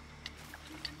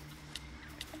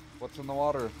 What's in the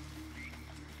water?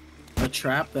 A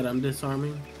trap that I'm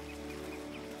disarming?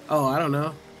 Oh, I don't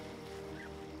know.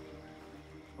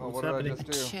 Oh, What's what did happening? I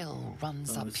just A do? chill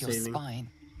runs Oh, up your saving. spine.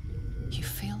 You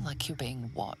feel like you're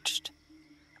being watched.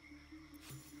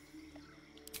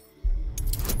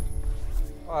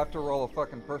 Oh, I have to roll a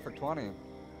fucking perfect 20.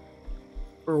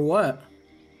 For what?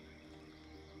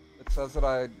 It says that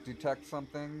I detect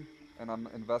something and I'm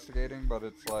investigating, but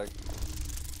it's like...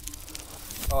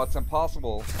 Oh, it's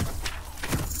impossible.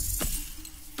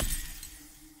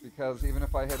 Because even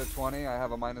if I hit a 20, I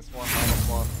have a -1,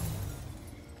 -1.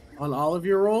 On all of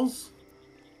your rolls?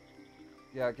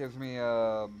 Yeah, it gives me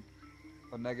a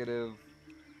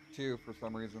 -2 for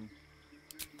some reason.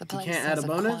 The place can't add has a a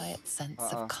bonus? quiet sense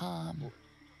of calm.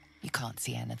 You can't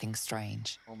see anything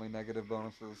strange. Only negative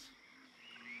bonuses.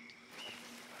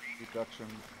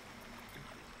 Deductions.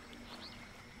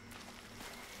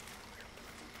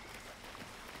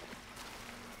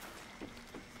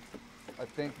 I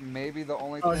think maybe the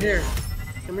only Oh, thing... here.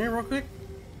 Come here real quick.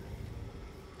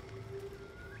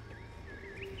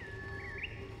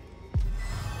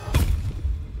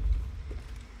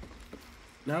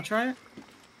 Now try it.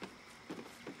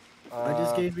 I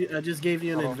just gave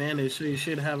you an advantage, so you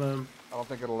should have a... I don't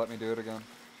think it'll let me do it again.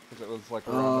 Because it was like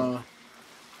around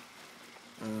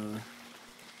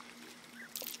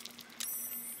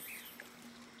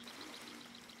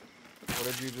What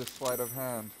did you just sleight of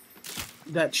hand?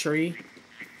 that tree.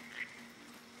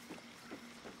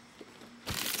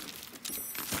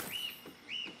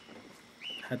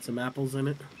 Had some apples in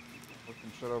it. There's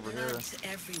some shit over here. Blood's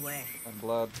everywhere. And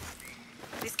blood.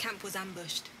 This camp was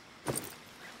ambushed.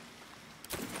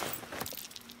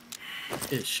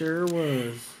 It sure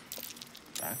was.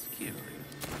 That's curious.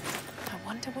 I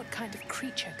wonder what kind of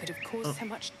creature could have caused so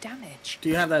much damage. Do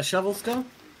you have that shovel still?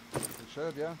 It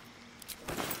should, yeah.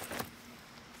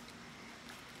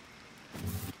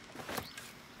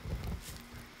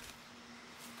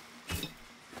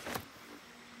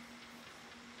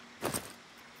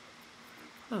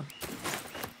 Huh.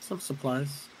 Some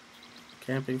supplies.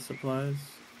 Camping supplies.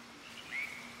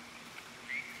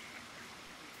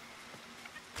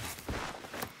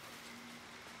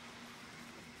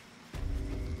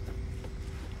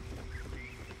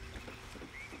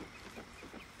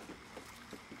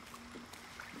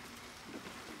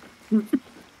 Okay,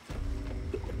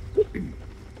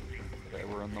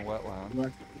 we're in the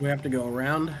wetland. We have to go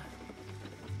around.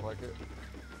 Like it.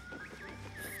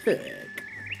 Thick.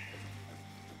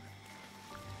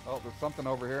 Oh, there's something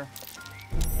over here.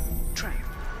 Trap.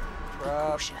 Trap.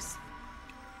 Cautious.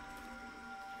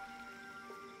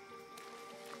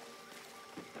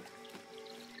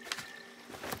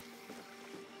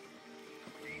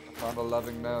 I found a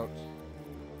loving note.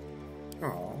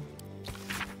 Oh.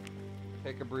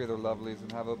 Take a breather, lovelies,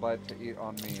 and have a bite to eat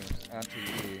on me, and to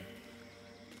ye.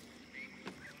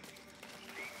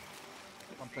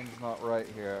 Something's not right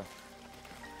here.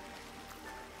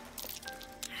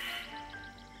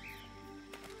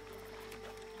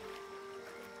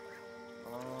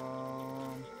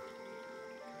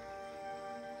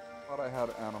 Thought I had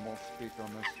animal speak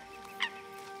on this.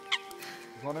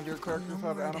 Does one of your characters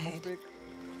have animal speak?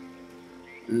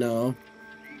 No.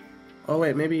 Oh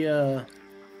wait, maybe No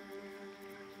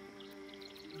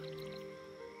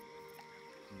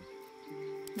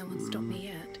one stopped me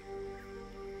yet.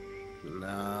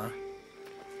 Nah.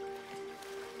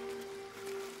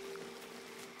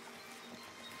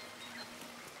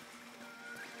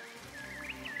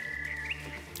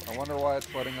 I wonder why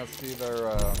it's letting us see their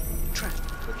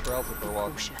the trails that they're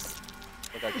walking.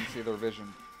 Like I can see their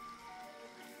vision.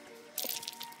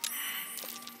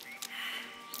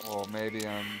 Oh, maybe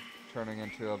I'm turning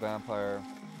into a vampire.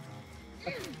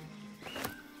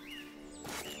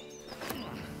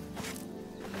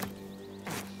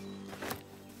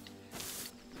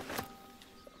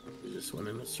 We just went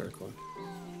in a circle.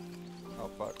 Oh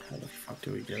fuck. How the fuck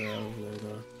do we get out of there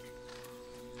though?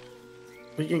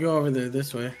 We can go over there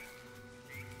this way.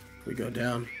 We go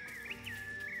down.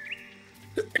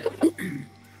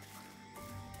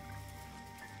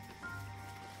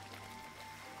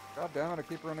 God damn it, I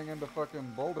keep running into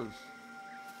fucking boulders.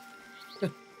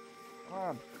 Come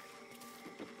on.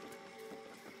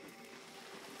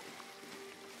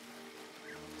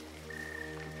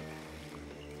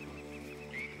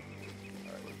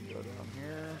 Alright, we can go down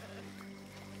here.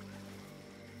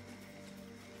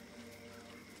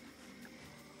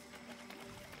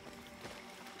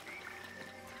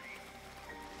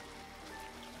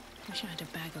 Wish I had a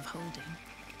bag of holding.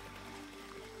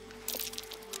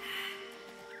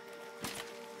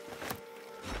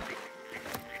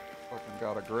 Fucking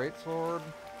got a great sword.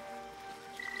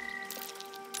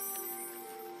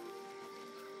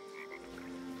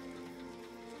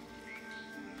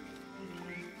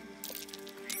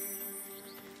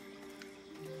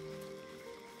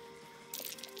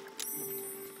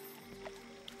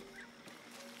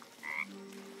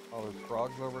 Oh, there's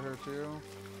frogs over here too.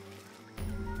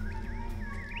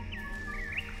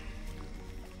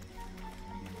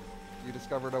 You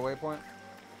discovered a waypoint?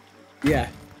 Yeah.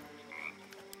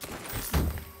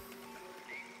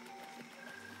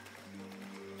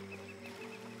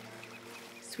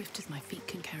 Swift as my feet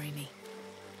can carry me.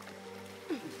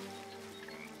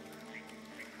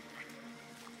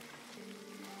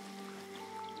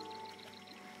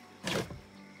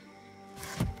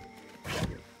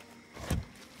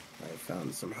 I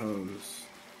found some homes.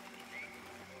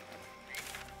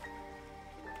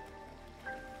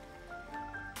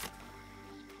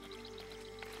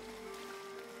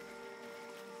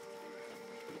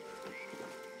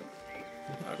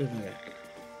 How did I?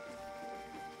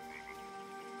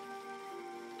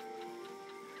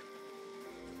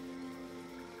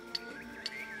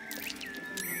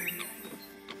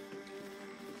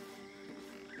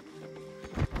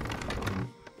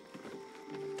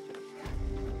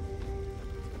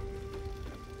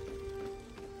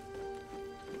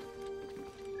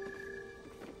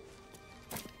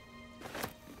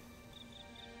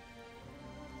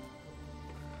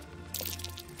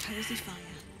 Cozy fire.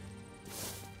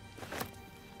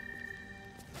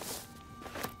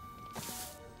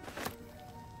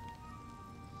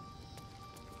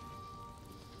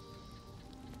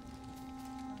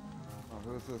 Oh,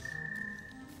 who is this?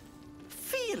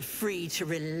 Feel free to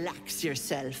relax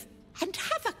yourself and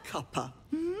have a cuppa,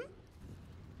 hmm?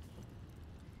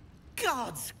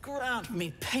 Gods grant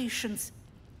me patience.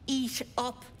 Eat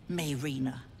up,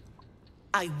 Mayrina.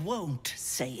 I won't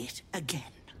say it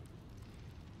again.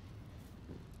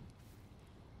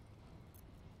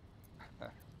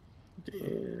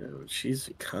 Damn, she's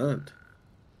a cunt.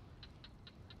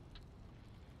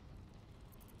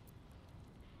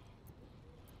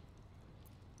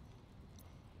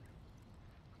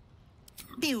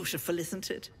 Beautiful,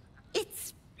 isn't it?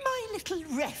 It's my little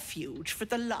refuge for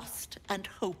the lost and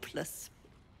hopeless.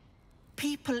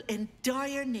 People in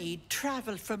dire need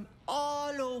travel from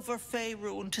all over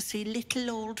Faerûn to see little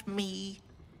old me.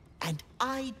 And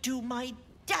I do my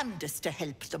damnedest to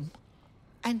help them.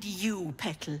 And you,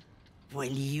 Petal, well,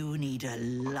 you need a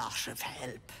lot of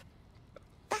help.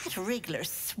 That wriggler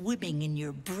swimming in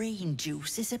your brain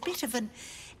juice is a bit of an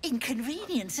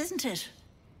inconvenience, isn't it?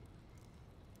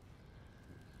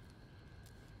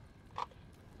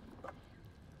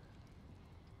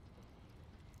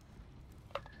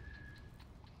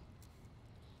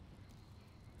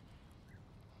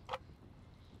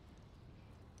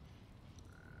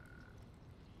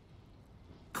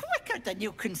 Quicker than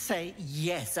you can say,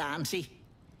 yes, Auntie.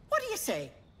 What do you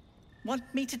say? Want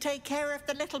me to take care of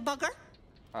the little bugger?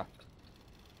 Huh.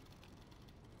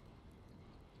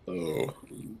 Oh.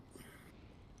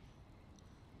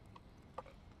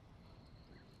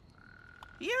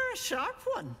 You're a sharp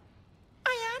one.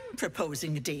 I am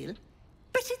proposing a deal,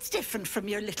 but it's different from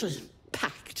your little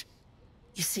pact.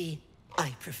 You see,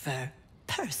 I prefer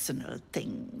personal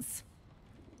things.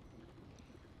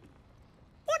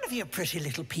 One of your pretty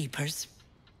little peepers.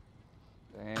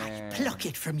 Damn. Pluck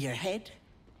it from your head,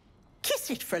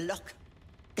 kiss it for luck,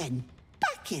 then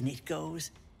back in it goes.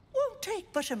 Won't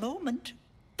take but a moment.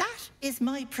 That is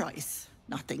my price.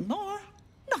 Nothing more,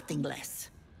 nothing less.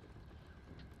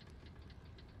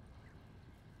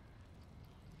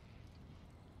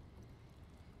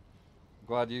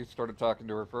 Glad you started talking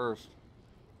to her first.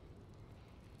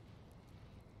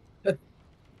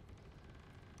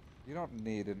 You don't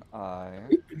need an eye.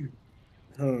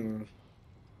 You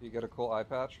get a cool eye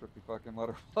patch if you fucking let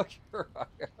her pluck your eye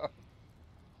out.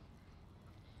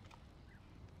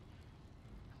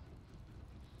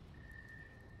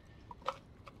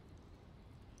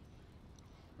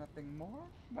 Nothing more,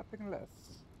 nothing less.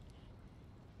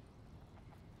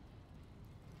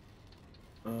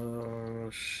 Oh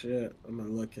shit! I'm gonna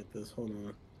look at this. Hold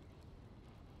on.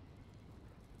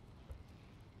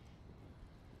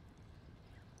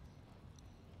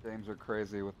 Games are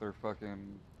crazy with their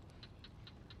fucking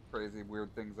crazy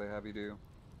weird things they have you do.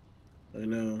 I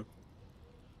know.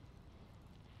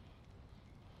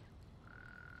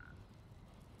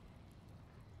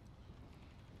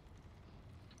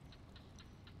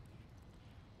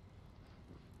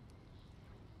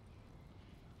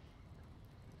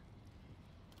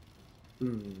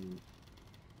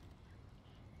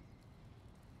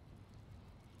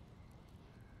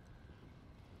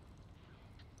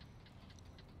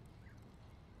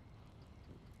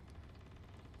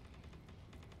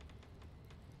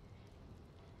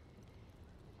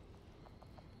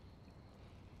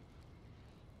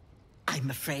 I'm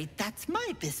afraid that's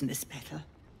my business, Petal.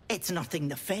 It's nothing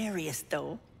nefarious,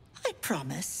 though. I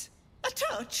promise. A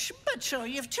touch, but sure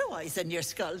you've two eyes in your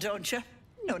skull, don't you?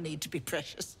 No need to be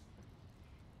precious.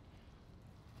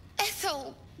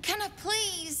 Ethel, can I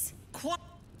please?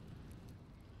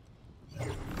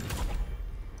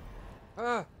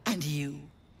 And you,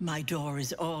 my door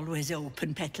is always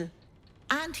open, Petal.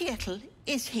 Auntie Ethel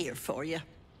is here for you.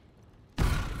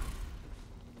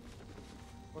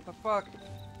 What the fuck?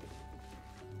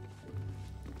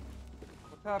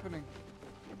 What's happening?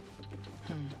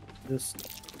 Just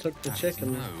took the That's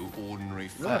chicken. No ordinary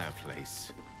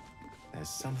fireplace. There's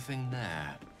something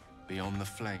there, beyond the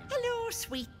flame. Hello,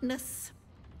 sweetness.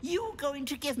 You going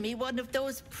to give me one of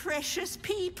those precious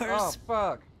peepers? Oh,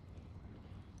 fuck.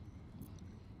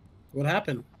 What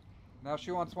happened? Now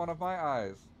she wants one of my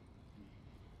eyes.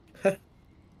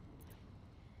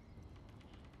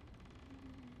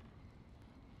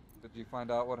 Did you find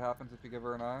out what happens if you give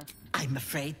her an eye? I'm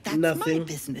afraid that's Nothing. my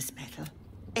business, Petal.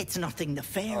 It's nothing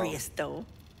nefarious, though.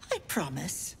 I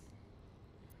promise.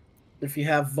 If you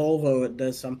have Volvo, it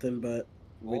does something, but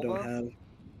we don't Volvo? have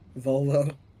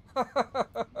Volvo.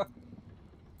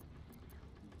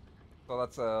 So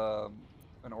that's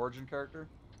an origin character?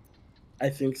 I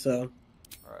think so.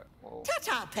 Alright, well,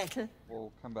 Ta-ta, Petal.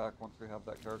 we'll come back once we have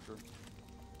that character.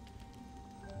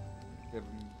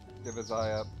 Give his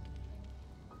eye up.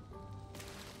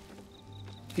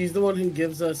 He's the one who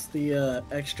gives us the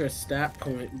extra stat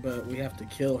point, but we have to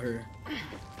kill her.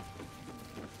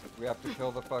 We have to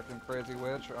kill the fucking crazy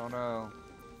witch? Oh no.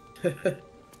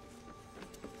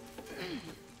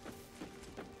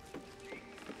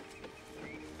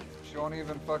 She won't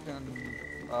even fucking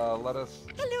let us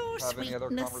Hello, have any other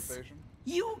sweetness. conversation?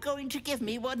 You going to give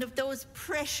me one of those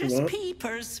precious What?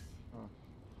 peepers? Oh.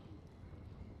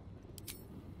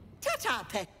 Ta-ta,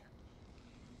 Pet.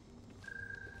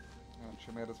 And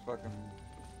she made us fucking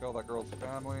kill that girl's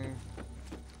family.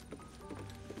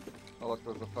 Oh look,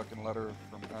 there's a fucking letter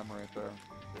from M right there.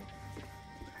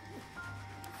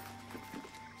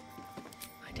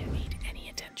 I don't need any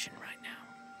attention right now.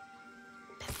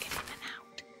 Let's get in and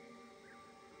out.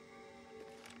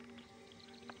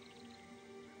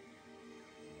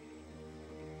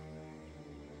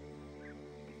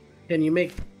 Can you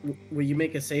make? Will you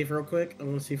make a save real quick? I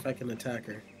want to see if I can attack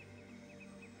her.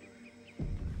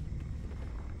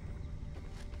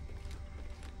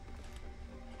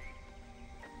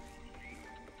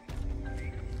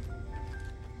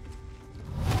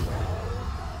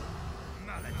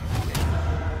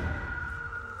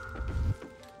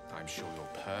 I'm sure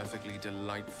you're perfectly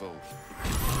delightful.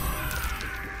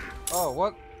 Oh,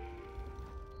 what?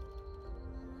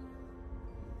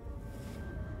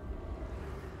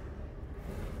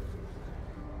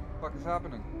 What the fuck is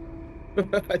happening?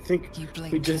 I think You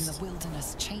blink we and just. the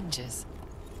wilderness changes.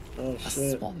 Oh A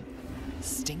shit! swamp,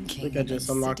 stinking I think I just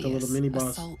and unlocked a little insidious, mini boss.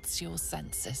 assaults your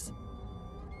senses.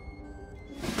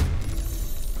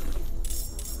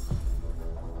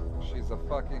 She's a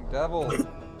fucking devil.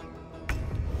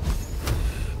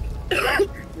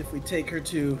 if we take her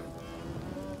to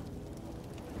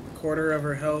a quarter of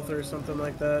her health or something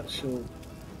like that, she'll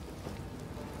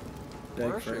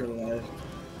beg for her life.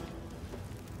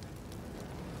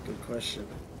 Good question.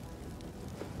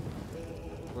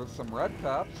 There's some red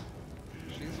caps.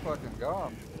 She's fucking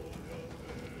gone.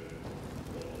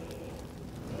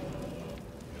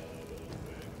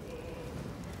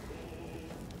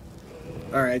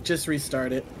 Alright, just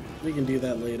restart it. We can do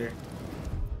that later.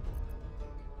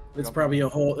 It's probably a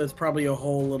whole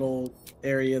little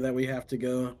area that we have to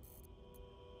go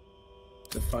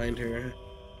to find her.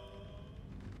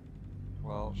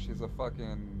 Well, she's a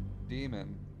fucking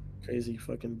demon. Crazy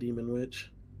fucking demon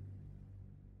witch.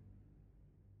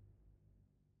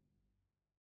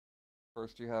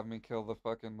 First you have me kill the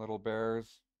fucking little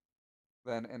bears,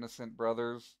 then innocent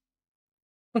brothers.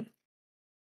 You've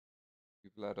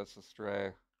led us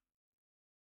astray.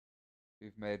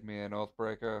 You've made me an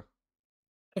oathbreaker.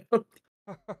 I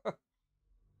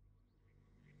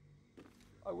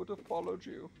would have followed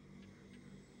you.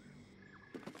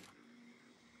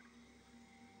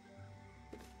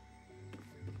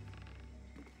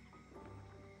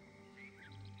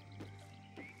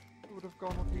 I would have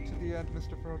gone with you to the end,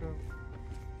 Mr. Frodo.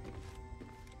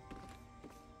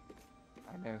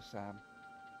 I know, Sam.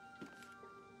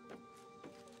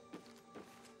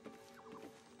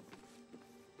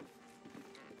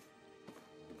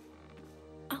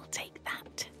 I'll take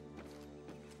that.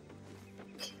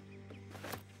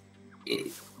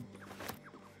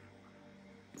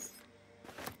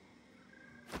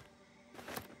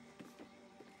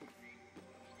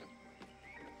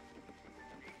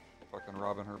 Fucking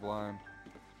robbing her blind.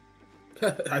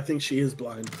 I think she is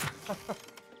blind.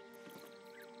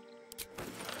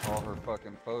 All her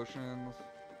fucking potions.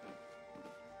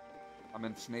 I'm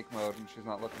in sneak mode and she's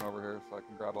not looking over here, so I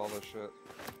can grab all this shit.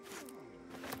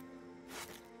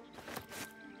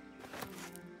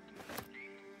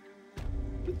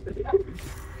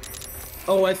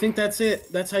 Oh, I think that's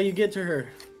it. That's how you get to her.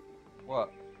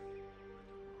 What?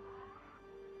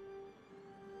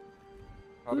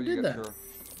 How Who do you did get that? to her?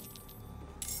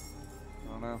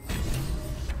 I don't know.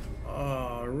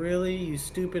 Oh, really? You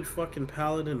stupid fucking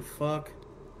paladin fuck.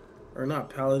 Or not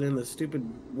paladin, the stupid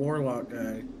warlock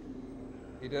guy.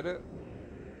 He did it?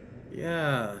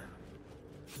 Yeah.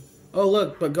 Oh,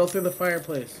 look, but go through the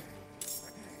fireplace.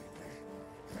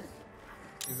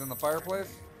 He's in the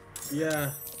fireplace?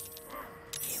 Yeah.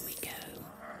 Here we go.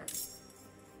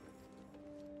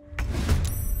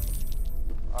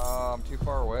 I'm too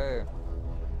far away.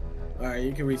 Alright,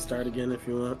 you can restart again if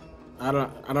you want. I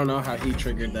don't know how he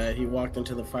triggered that. He walked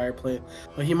into the fireplace.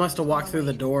 Well, he must have walked through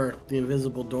the door, the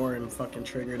invisible door, and fucking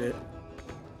triggered it.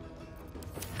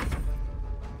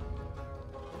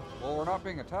 Well, we're not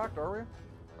being attacked, are we?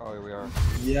 Oh, yeah, we are.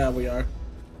 Yeah, we are.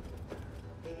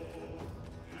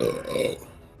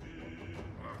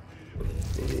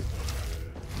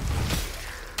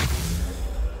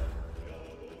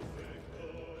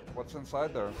 What's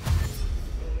inside there?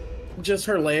 Just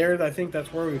her lair. I think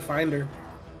that's where we find her.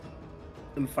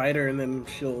 And fight her, and then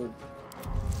she'll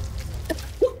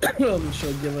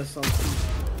she'll give us something.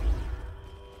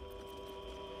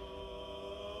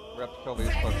 We have to kill these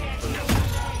fuckers first.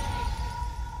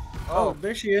 Oh,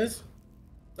 there she is.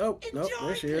 Oh, no, Enjoy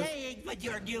there she is. playing with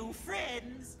your new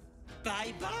friends.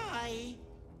 Bye bye.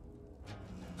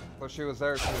 So she was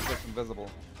there, she was just invisible.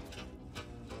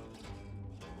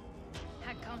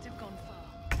 Hag can't have gone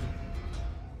far.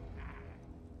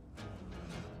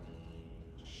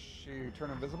 She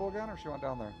turned invisible again, or she went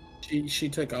down there? She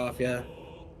took off, yeah.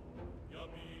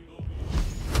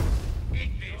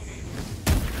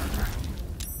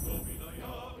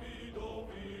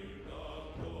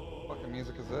 What fucking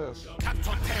music is this?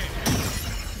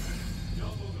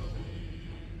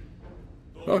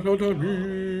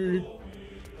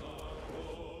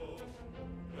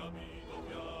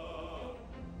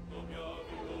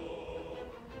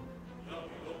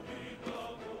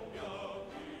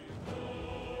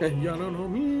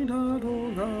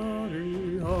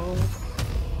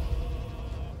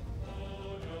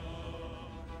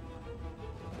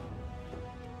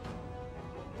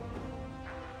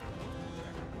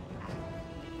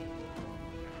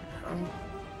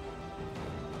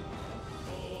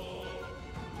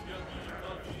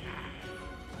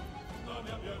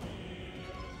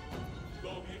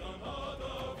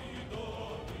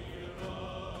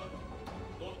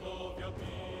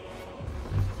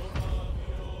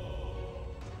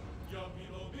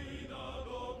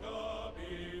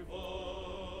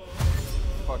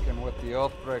 Fucking with the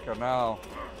Oathbreaker now.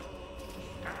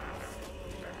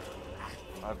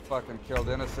 I've fucking killed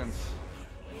innocents.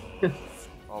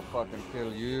 I'll fucking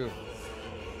kill you.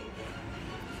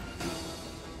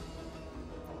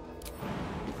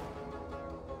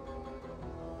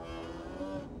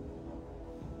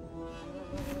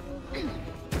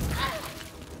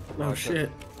 Oh shit.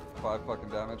 5 fucking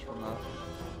damage from that.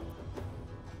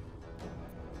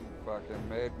 You fucking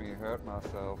made me hurt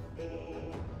myself.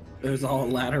 There's all a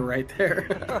ladder right there.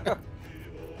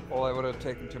 Well, I would have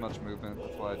taken too much movement,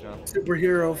 that's why I jumped.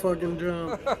 Superhero fucking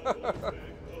jump.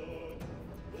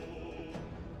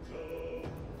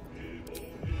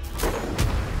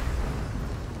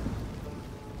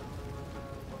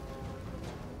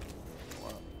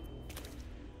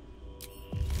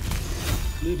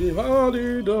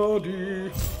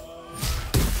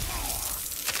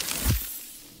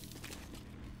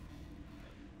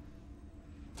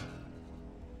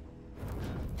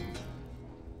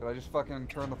 Could I just fucking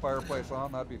turn the fireplace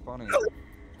on? That'd be funny.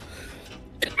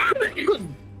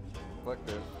 Clicked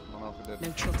it. I don't know if it did.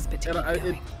 No choice but to keep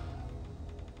going.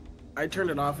 I turned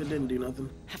it off, it didn't do nothing.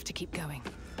 Have to keep going.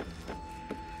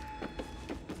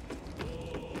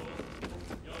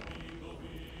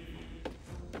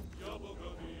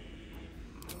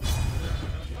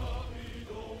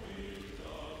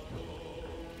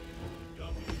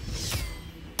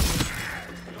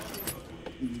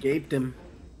 Gaped him.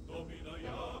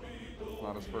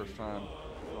 Not his first time.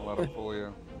 Don't let him fool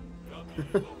you.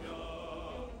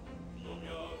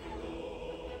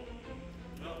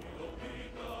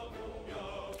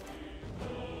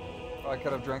 I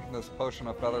could have drank this potion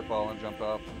of featherfall and jumped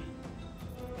off.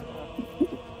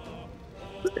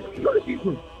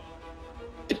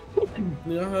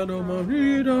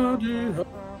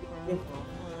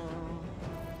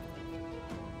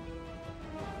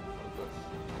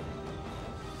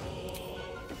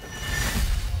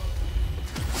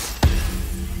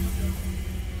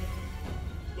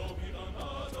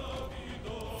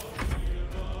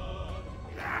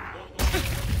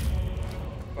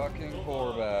 Fucking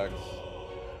whore bags.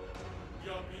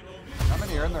 How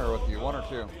many are in there with you? 1 or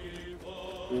 2?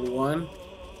 1.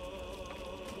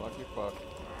 Lucky fuck.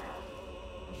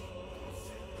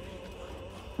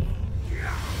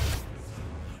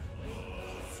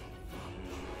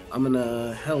 I'm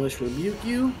gonna hellish rebuke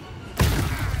you.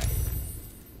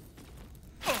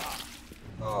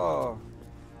 Oh.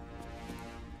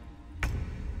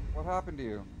 What happened to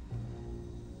you?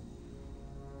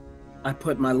 I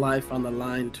put my life on the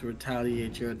line to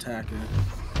retaliate your attacker.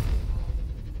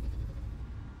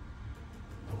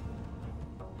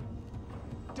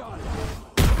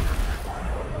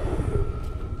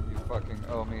 You fucking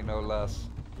owe me no less.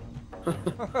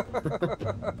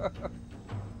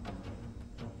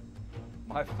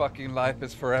 My fucking life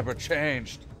is forever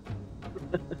changed.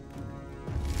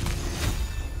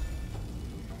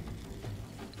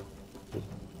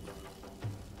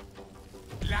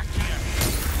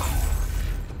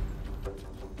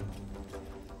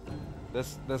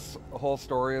 This whole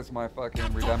story is my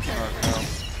fucking redemption arc now.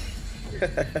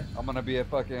 I'm gonna be a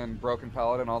fucking broken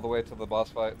paladin all the way to the boss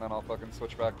fight, and then I'll fucking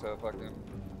switch back to fucking...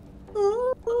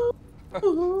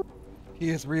 He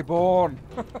is reborn!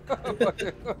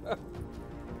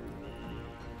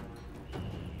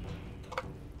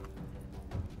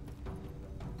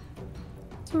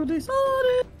 So they saw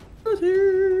it.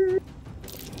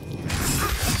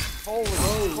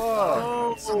 Holy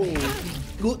fuck! Oh, he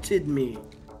gutted me.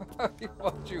 He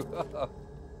fucked you up.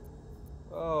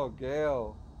 Oh,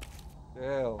 Gale.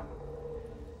 Gale.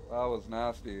 That was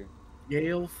nasty.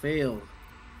 Gale failed.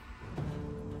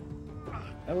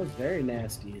 That was very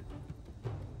nasty.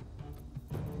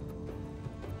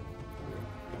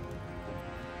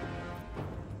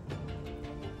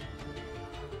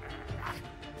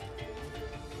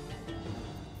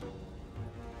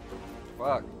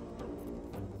 Fuck.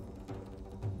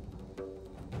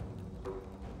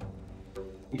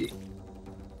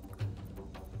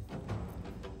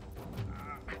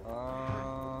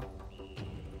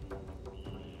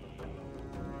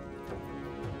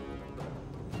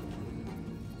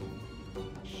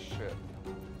 Shit.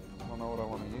 I don't know what I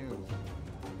want to use.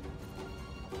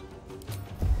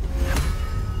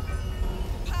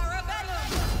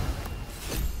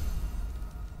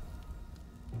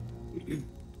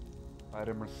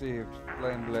 Item received.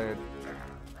 Flame blade.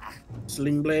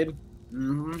 Sling blade.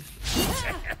 Mm-hmm.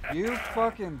 You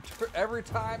fucking... every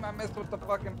time I miss with the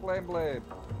fucking flame blade.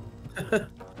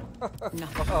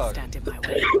 Nothing can stand in my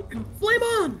way. Flame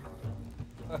on!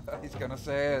 He's gonna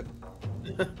say it.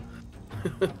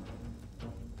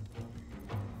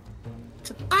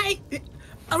 I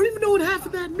don't even know what half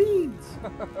of that means.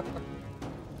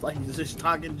 Like he's just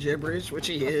talking gibberish, which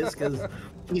he is, because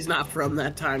he's not from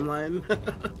that timeline.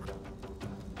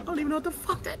 I don't even know what the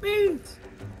fuck that means.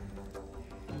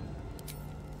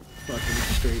 Fucking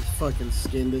straight fucking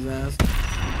skinned his ass.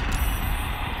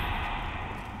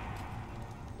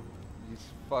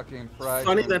 These fucking fried.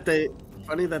 Funny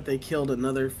that they killed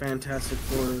another Fantastic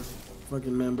Four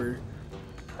fucking member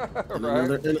in,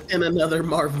 right? in another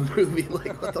Marvel movie.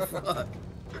 Like, what the fuck?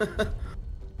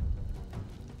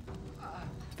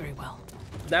 Very well.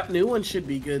 That new one should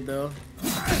be good though.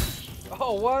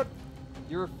 Oh, what?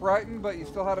 You were frightened, but you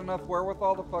still had enough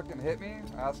wherewithal to fucking hit me,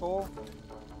 asshole?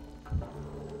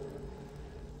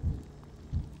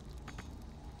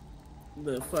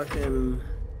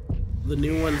 The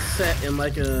new one set in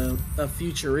like a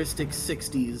futuristic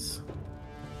 60s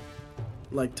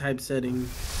like type setting.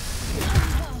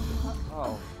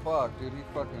 Oh fuck, dude, he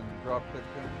fucking drop kicked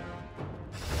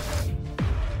him.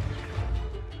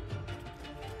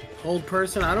 Hold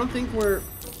person, I don't think we're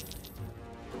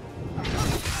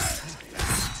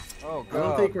Oh god. I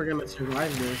don't think we're gonna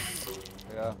survive this.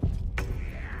 Yeah.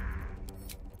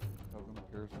 Doesn't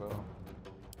appear so.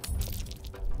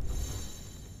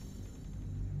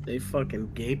 They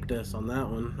fucking gaped us on that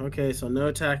one. Okay, so no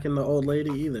attacking the old lady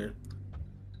either.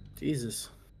 Jesus.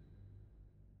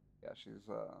 Yeah, she's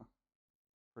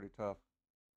pretty tough.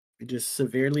 We just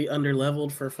severely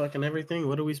underleveled for fucking everything.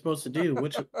 What are we supposed to do?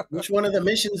 Which one of the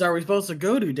missions are we supposed to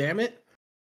go to, damn it?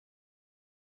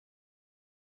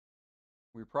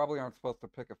 We probably aren't supposed to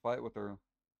pick a fight with her.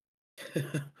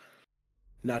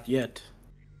 Not yet.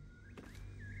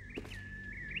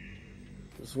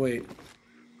 Just wait.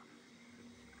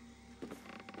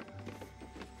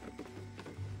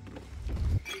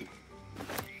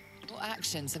 Your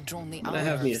actions have drawn the Gotta ire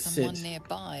have me of a someone sit.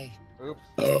 nearby. Oops.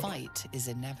 The fight is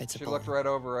inevitable. She looked right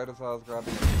over right as I was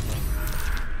grabbing her.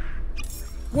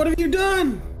 What have you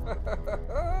done?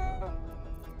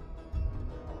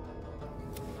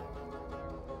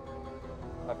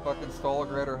 I fucking stole a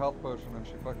greater health potion and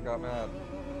she fucking got mad.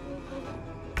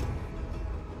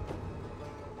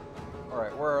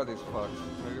 Alright, where are these fucks?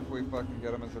 Maybe if we fucking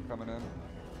get them as they're coming in.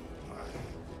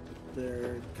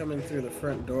 They're coming through the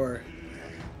front door.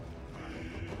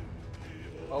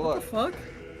 Oh What look. the fuck?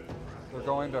 They're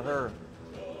going to her.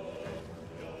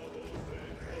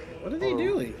 What are they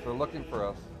doing? They're looking for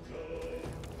us.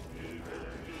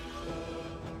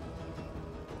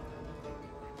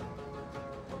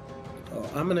 Oh,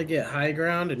 I'm gonna get high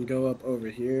ground and go up over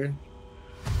here.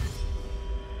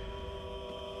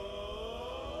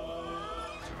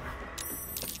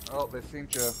 Oh, they seen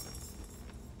you.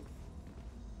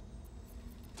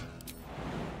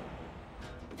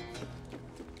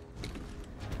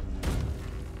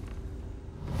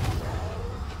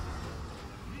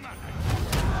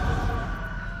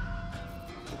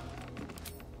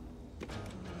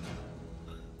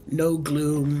 No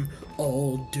gloom,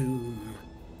 all doom.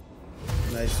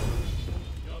 Nice one.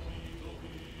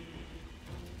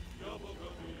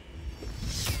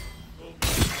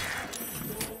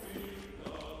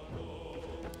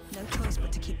 No choice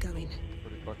but to keep going.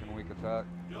 Pretty fucking weak attack.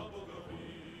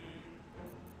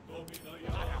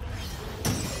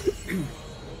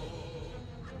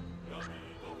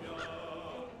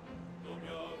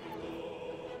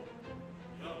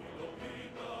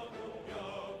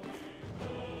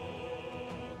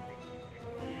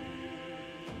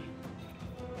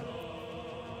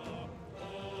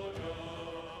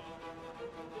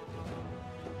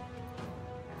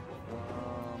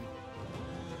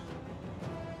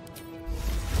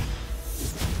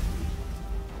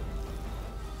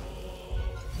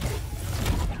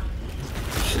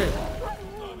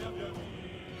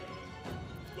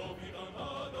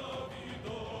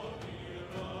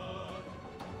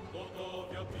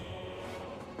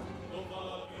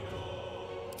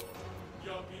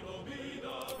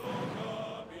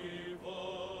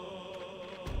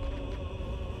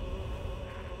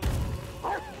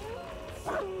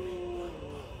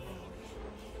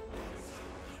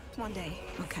 One day,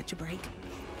 I'll catch a break.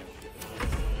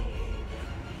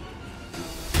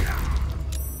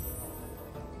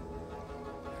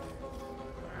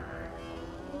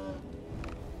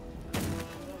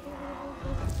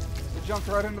 It jumped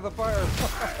right into the fire.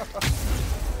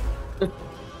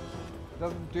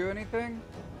 Doesn't do anything?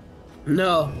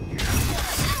 No.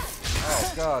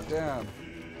 Oh, god damn.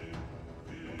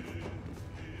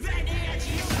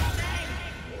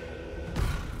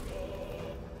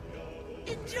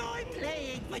 Enjoy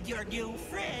playing with your new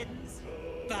friends.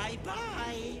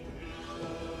 Bye-bye.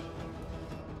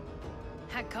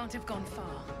 Hag can't have gone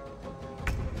far.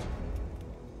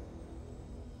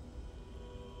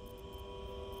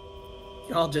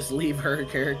 Y'all just leave her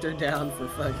character down for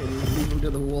fucking leave him to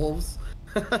the wolves.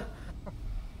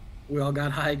 We all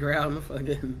got high ground,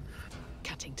 fucking.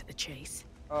 Cutting to the chase.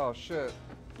 Oh shit.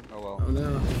 Oh well. Oh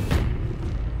no.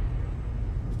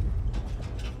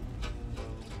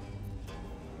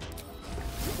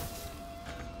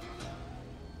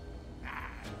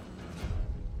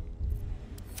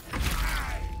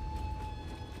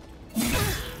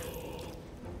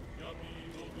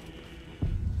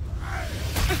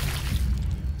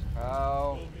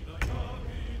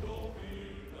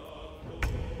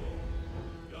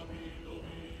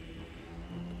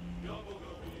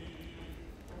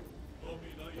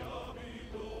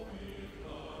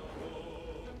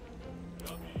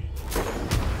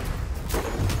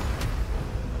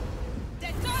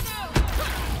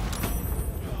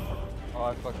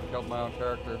 killed my own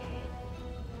character.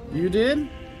 You did?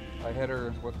 I hit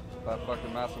her with that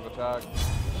fucking massive attack.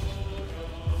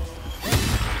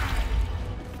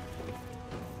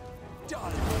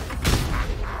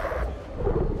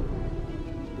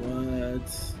 What?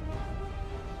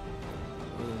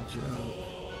 What a joke.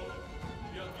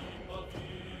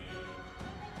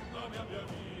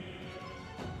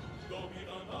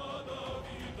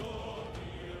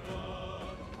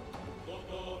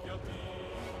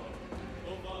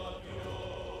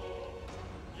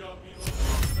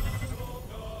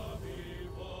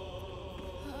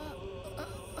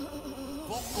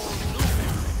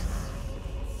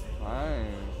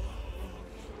 Nice.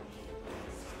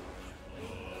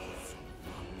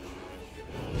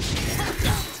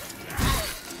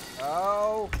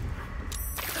 Ow!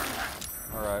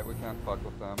 Alright, we can't fuck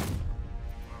with them.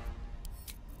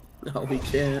 No, we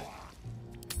can't.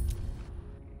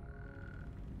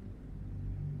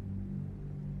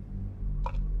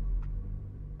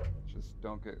 Just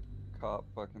don't get caught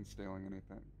fucking stealing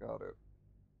anything. Got it.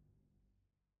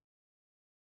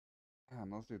 Damn,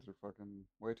 those dudes are fucking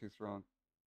way too strong.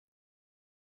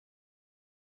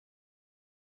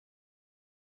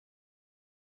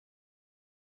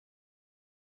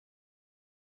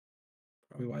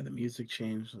 Probably why the music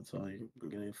changed. That's all you're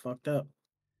getting fucked up.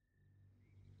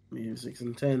 Music's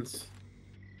intense.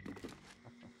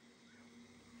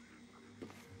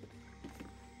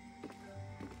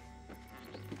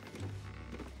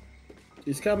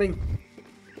 He's coming.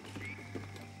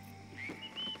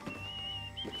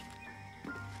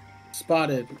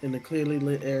 Spotted in a clearly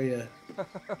lit area.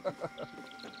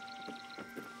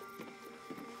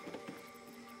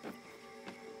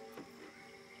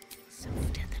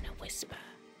 Softer than a whisper.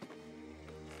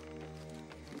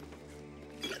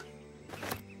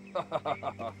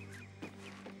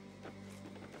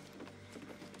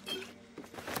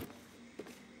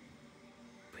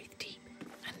 Breathe deep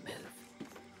and move.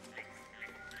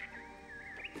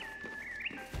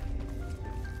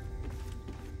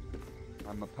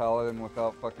 I'm a paladin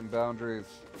without fucking boundaries.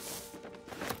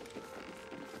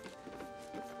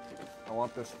 I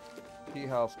want this tea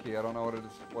house key. I don't know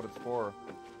what it's for.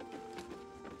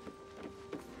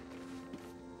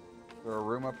 Is there a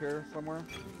room up here somewhere?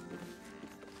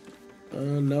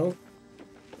 No.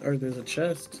 Or there's a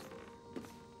chest.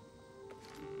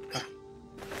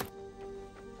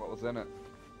 What was in it?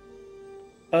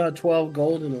 12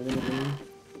 gold in a little room.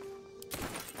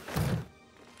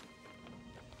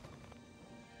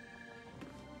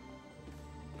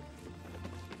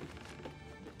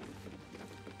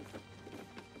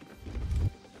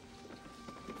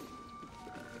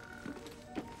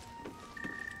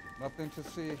 Nothing to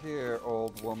see here,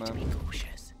 old woman. Be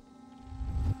cautious.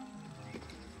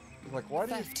 Like, why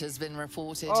do you... Theft has been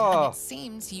reported, Oh. and it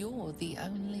seems you're the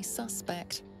only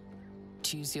suspect.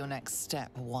 Choose your next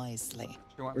step wisely.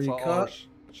 She went Were and you saw all her caught?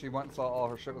 she went and saw all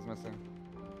her shit was missing.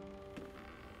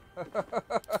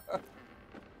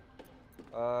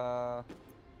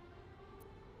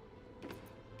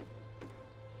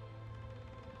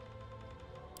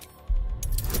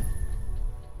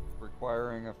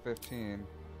 Requiring a 15.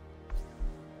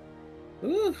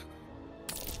 Ooh.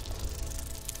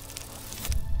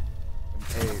 An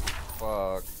 8.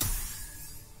 Fuck.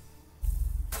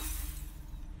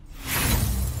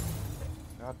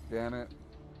 God damn it.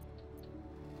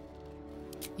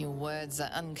 Your words are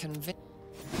unconvincing.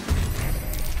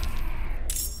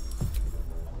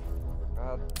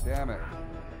 God damn it.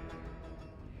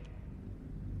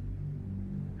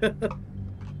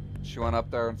 She went up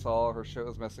there and saw all her shit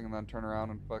was missing and then turned around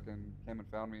and fucking came and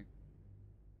found me.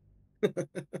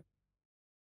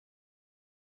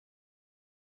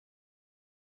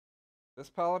 This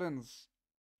paladin's...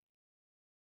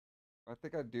 I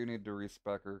think I do need to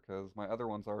respec her because my other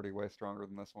one's already way stronger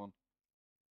than this one.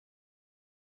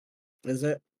 Is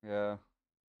it? Yeah.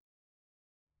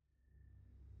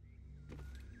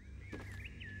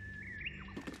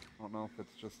 I don't know if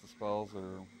it's just the spells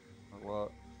or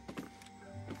what.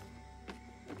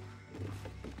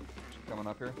 She coming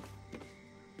up here?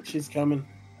 She's coming.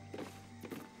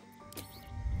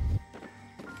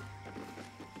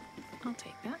 I'll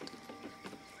take that.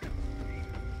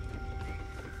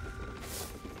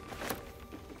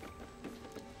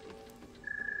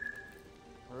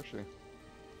 Where is she?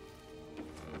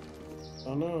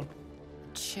 Oh no.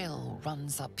 Chill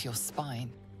runs up your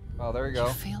spine. Oh, there you go.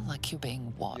 You feel like you're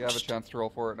being watched. You have a chance to roll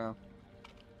for it now.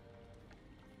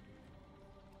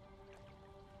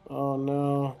 Oh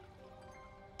no.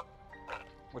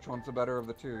 Which one's the better of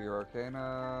the two? Your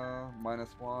Arcana,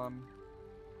 -1.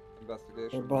 Investigation.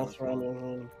 They're both -1.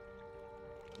 running.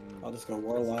 I'll just go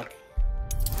Warlock.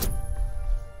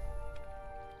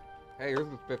 Hey, yours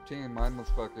was 15. Mine was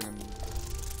fucking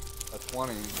a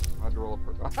 20. I had to roll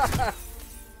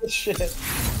a Shit.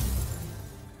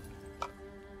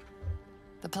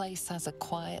 The place has a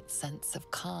quiet sense of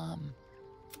calm.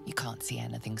 You can't see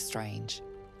anything strange.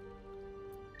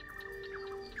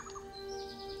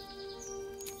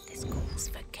 This calls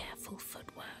for careful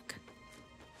footwork.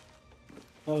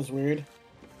 That was weird.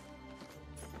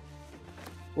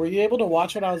 Were you able to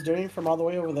watch what I was doing from all the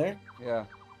way over there? Yeah.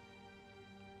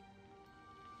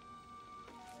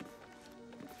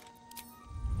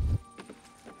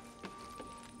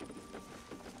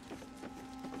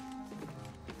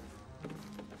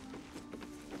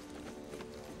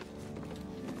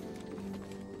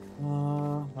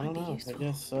 I don't know. I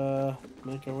guess,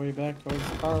 make our way back towards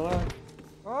the parlor.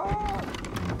 Ah!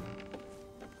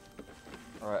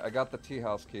 Alright, I got the tea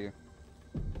house key.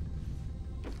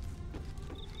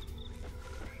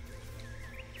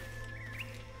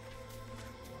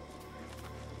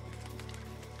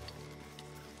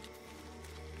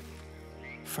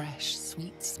 Fresh,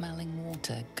 sweet-smelling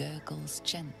water gurgles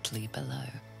gently below.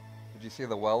 Did you see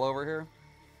the well over here?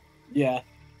 Yeah.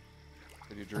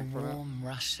 Did you A drink from it? warm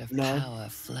rush of No. power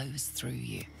flows through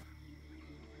you.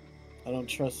 I don't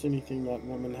trust anything that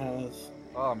woman has.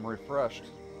 Oh, I'm refreshed.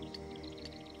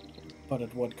 But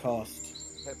at what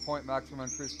cost? Hit point maximum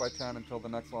increased by 10 until the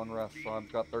next long rest, so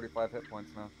I've got 35 hit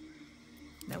points now.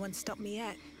 No one stopped me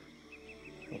yet.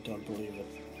 I don't believe it.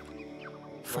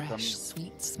 Fresh,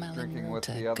 sweet-smelling drinking with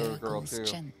water the other girl, gurgles too.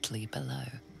 gently below.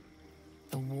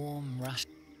 The warm rush.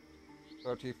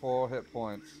 34 hit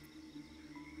points.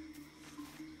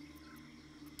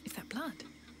 Is that blood?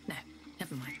 No,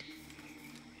 never mind.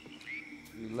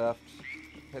 You left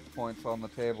hit points on the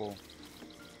table.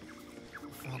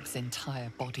 Frog's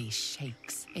entire body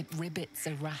shakes. It ribbits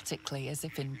erratically as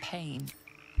if in pain.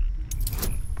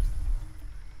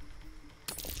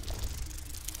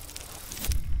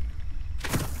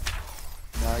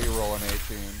 Now you roll an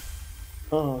 18.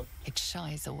 Uh-huh. It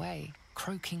shies away,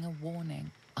 croaking a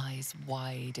warning, eyes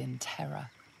wide in terror.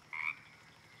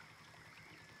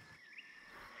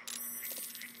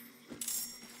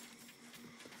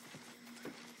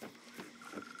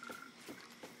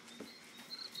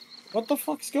 What the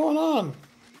fuck's going on?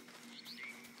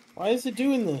 Why is it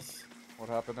doing this? What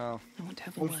happened now? I want to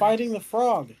have a I'm word. fighting the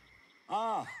frog.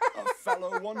 Ah, a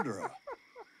fellow wanderer.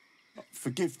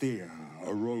 Forgive the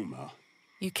aroma.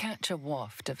 You catch a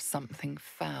waft of something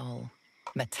foul,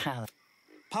 metallic.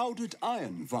 Powdered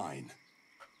iron vine.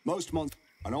 Most monsters,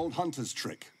 an old hunter's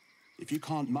trick. If you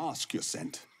can't mask your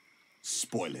scent,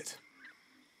 spoil it.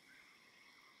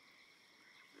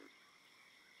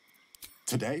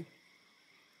 Today,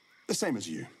 the same as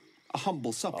you, a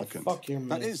humble supplicant. fuck your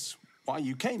That miss. is why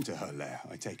you came to her lair,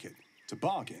 I take it, to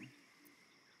bargain.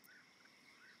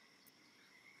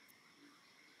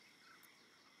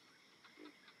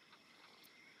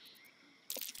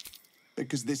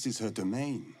 Because this is her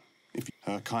domain.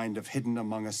 Her kind have hidden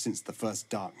among us since the first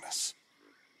darkness.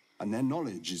 And their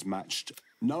knowledge is matched.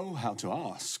 Know how to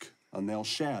ask, and they'll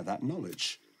share that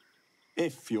knowledge.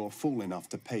 If you're fool enough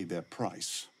to pay their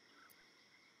price.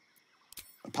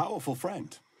 A powerful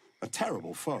friend, a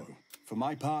terrible foe. For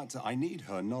my part, I need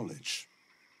her knowledge.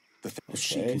 If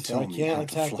she Okay, can so tell I me can't how to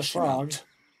attack the flush him frog. out,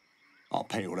 I'll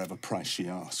pay whatever price she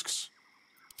asks.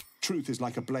 Truth is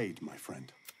like a blade, my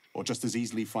friend. Or just as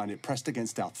easily find it pressed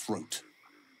against our throat.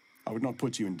 I would not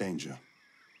put you in danger.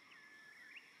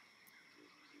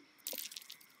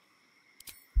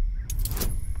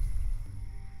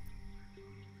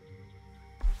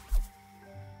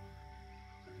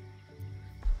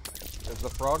 Is the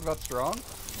frog that strong?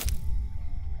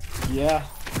 Yeah.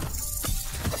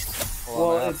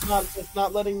 Hold on, Well, it's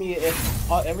not letting me.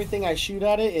 Everything I shoot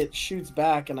at it, it shoots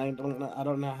back, and I don't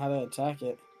know how to attack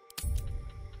it.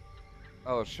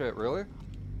 Oh shit, really?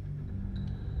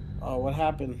 Oh, what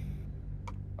happened?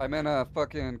 I'm in a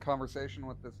fucking conversation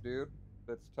with this dude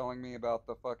that's telling me about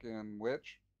the fucking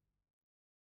witch.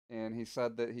 And he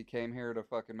said that he came here to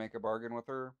fucking make a bargain with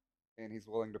her, and he's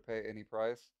willing to pay any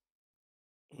price.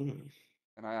 Mm.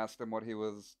 And I asked him what he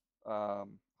was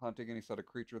hunting, and he said a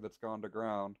creature that's gone to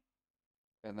ground.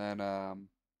 And then I'm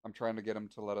trying to get him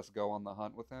to let us go on the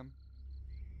hunt with him.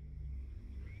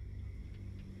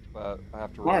 But I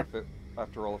have to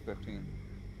roll a 15.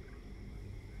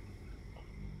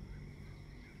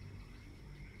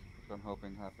 Which I'm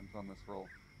hoping happens on this roll.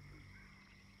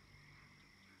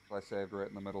 So I saved right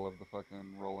in the middle of the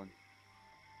fucking rolling.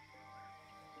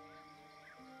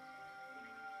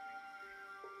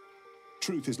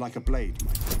 Truth is like a blade,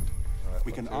 my friend. Right,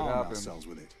 We can let's see what arm happens. ourselves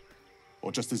with it.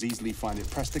 Or just as easily find it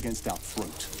pressed against our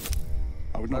throat.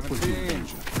 I would not put you in 17.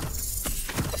 danger.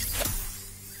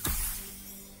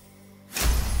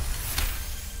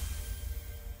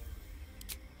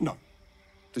 No.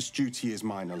 This duty is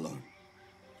mine alone.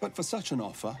 But for such an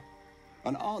offer,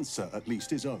 an answer at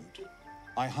least is owed.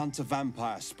 I hunt a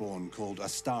vampire spawn called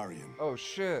Astarion. Oh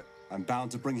shit. I'm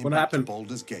bound to bring him What back happened? to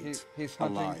Baldur's Gate. He's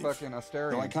hunting alive. fucking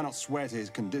Astarion. Though I cannot swear to his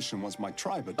condition once my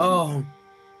tribe are done. Oh.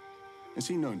 Is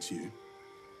he known to you?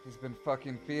 He's been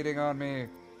fucking feeding on me.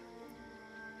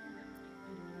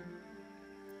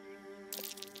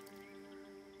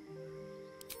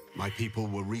 My people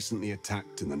were recently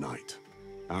attacked in the night.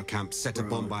 Our camp set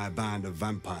upon by a band of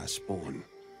vampire spawn.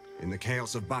 In the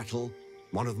chaos of battle,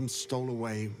 one of them stole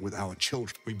away with our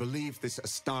children. We believe this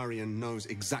Astarion knows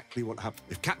exactly what happened.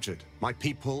 If captured, my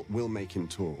people will make him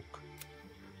talk.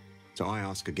 So I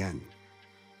ask again,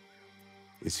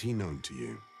 is he known to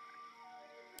you?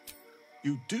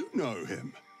 You do know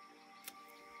him?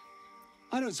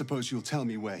 I don't suppose you'll tell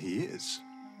me where he is.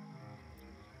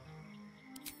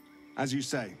 As you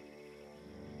say,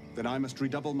 then I must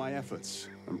redouble my efforts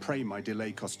and pray my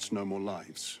delay costs no more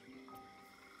lives.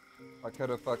 I could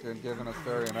have fucking given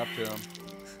Astarion up to him.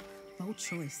 Bold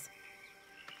choice.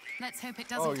 Let's hope it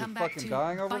doesn't come back to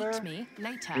dying over bite there? me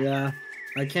later. Yeah,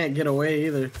 I can't get away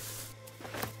either.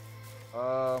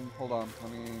 Hold on,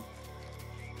 let me...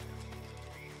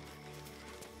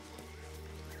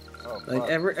 Oh, Like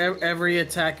fuck. every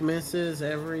attack misses,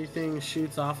 everything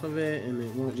shoots off of it, and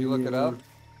it won't. Did you look it up?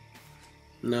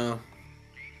 No.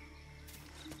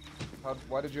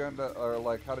 Why did you end up, or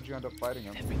like, how did you end up fighting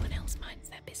him? Everyone else minds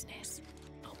their business.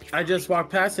 I just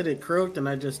walked past it, it croaked, and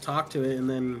I just talked to it, and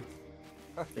then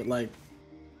it like,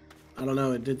 I don't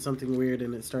know, it did something weird,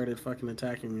 and it started fucking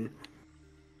attacking me.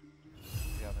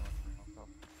 Yeah, they went up.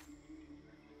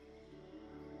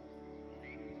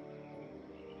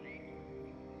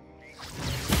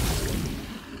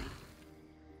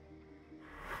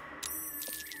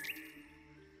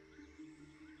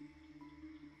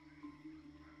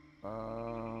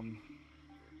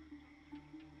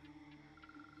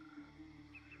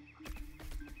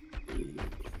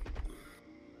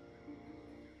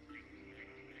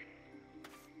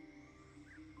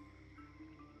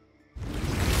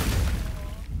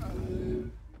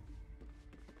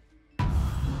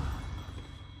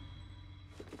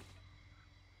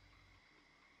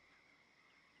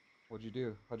 What'd you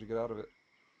do? How'd you get out of it?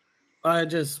 I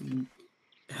just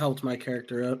helped my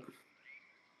character up.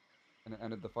 And it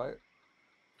ended the fight?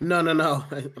 No,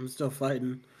 I'm still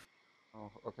fighting.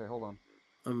 Oh, okay, hold on.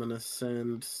 I'm gonna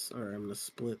I'm gonna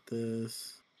split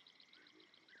this.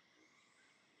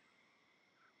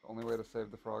 The only way to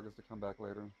save the frog is to come back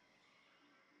later.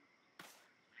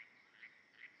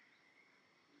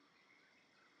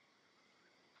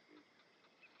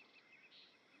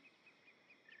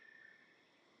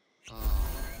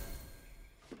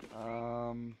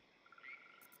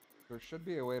 There should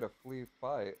be a way to flee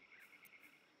fight.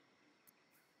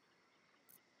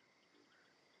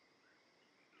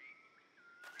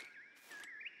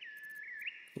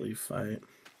 Flee fight.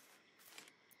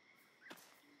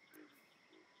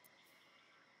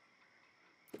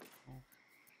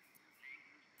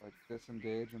 Like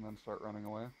disengage and then start running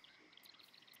away.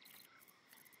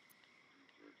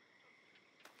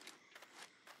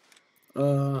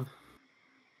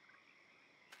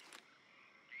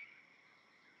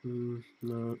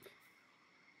 No.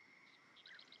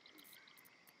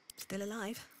 Still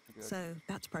alive, so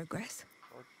that's progress.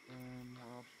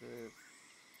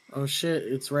 Oh shit,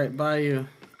 it's right by you.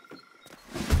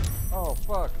 Oh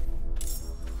fuck!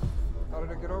 How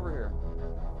did it get over here?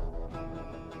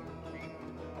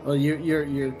 Well,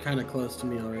 you're kind of close to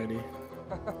me already.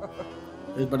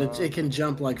 But it can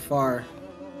jump like far.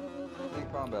 In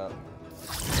combat.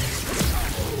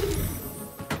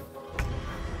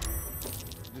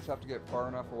 You just have to get far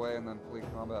enough away and then flee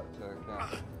combat to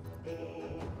camp.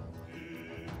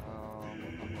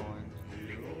 I'm going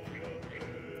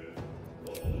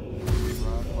to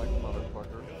run like a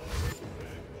motherfucker.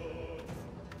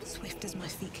 Swift as my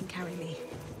feet can carry me.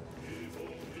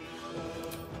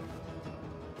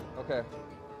 Okay,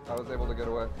 I was able to get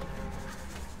away.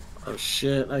 Oh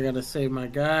shit, I gotta save my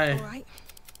guy. Alright,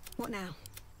 what now?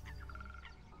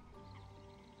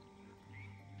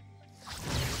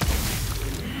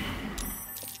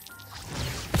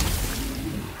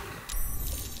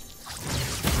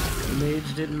 The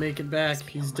mage didn't make it back,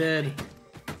 he's dead. You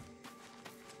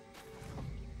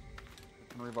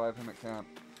can revive him at camp.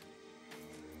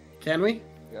 Can we?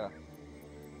 Yeah.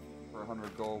 For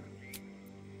 100 gold.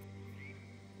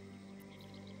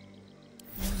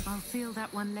 I'll feel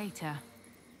that one later.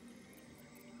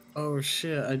 Oh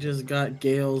shit, I just got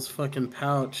Gale's fucking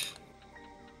pouch.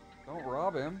 Don't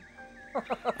rob him.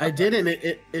 I didn't,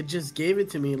 it just gave it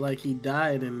to me like he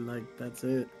died and like that's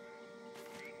it.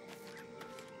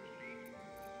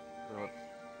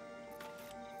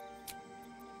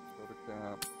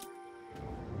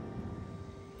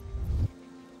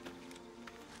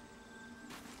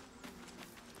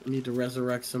 Need to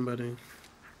resurrect somebody.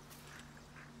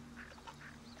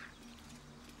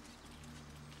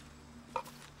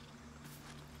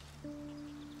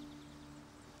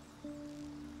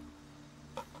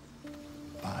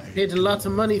 Paid lots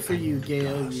of money for you,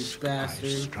 Gale, you bastard.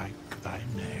 Strike thy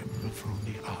name from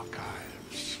the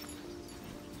archives.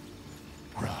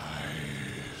 Rise.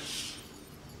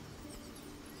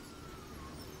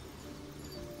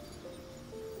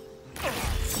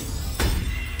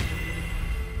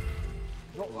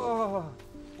 Oh,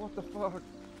 what the fuck?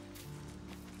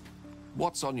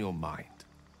 What's on your mind?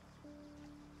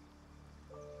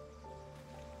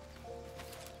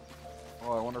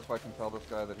 Oh, I wonder if I can tell this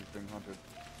guy that he's being hunted.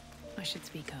 I should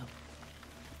speak up.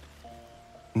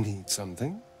 Need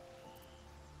something?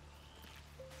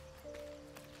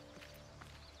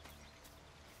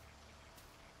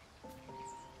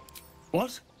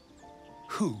 What?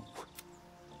 Who?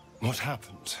 What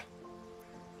happened?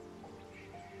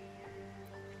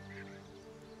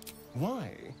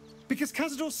 Why? Because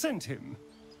Cazador sent him.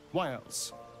 Why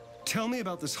else? Tell me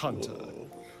about this hunter.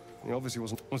 He obviously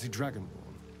wasn't... Was he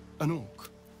dragonborn? An orc?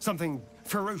 Something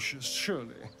ferocious,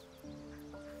 surely.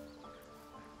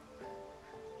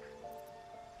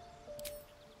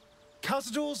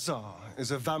 Cazador Zar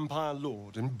is a vampire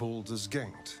lord in Baldur's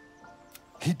Gate.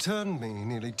 He turned me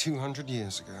nearly 200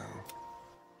 years ago.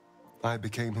 I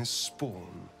became his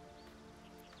spawn.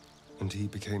 And he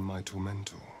became my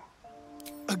tormentor.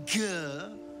 A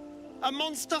Gur? A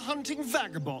monster-hunting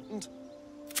vagabond?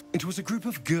 It was a group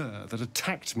of Gur that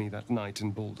attacked me that night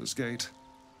in Baldur's Gate.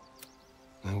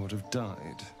 I would have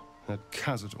died had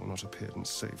Cazador not appeared and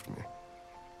saved me.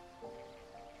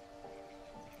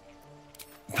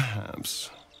 Perhaps.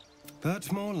 But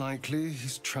more likely,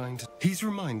 he's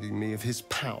reminding me of his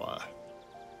power.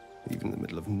 Even in the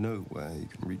middle of nowhere, he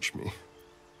can reach me.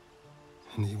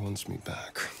 And he wants me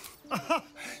back. Aha!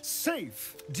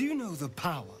 Safe! Do you know the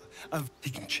power of... He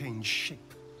can change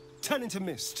shape, turn into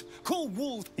mist, call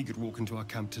wolves. He could walk into our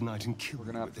camp tonight and kill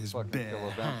you with his bare Kill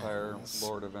a vampire hands.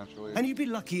 lord eventually. And you'd be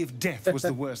lucky if death was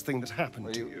the worst thing that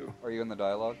happened to you. Are you in the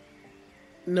dialogue?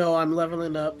 No, I'm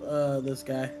leveling up this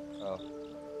guy. Oh.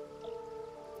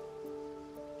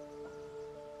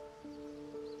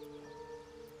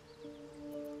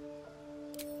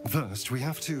 First, we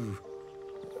have to...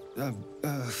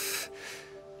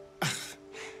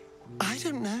 I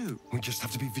don't know. We just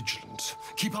have to be vigilant.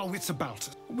 Keep our wits about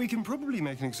us. We can probably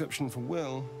make an exception for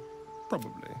Will.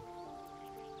 Probably.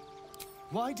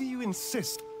 Why do you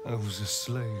insist? I was a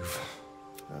slave.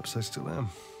 Perhaps I still am.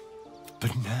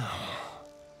 But now,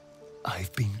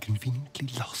 I've been conveniently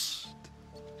lost.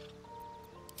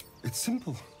 It's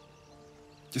simple.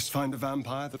 Just find a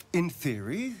vampire that, in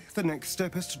theory, the next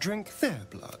step is to drink their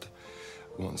blood.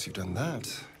 Once you've done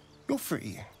that, you're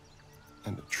free.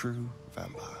 And a true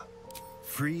vampire.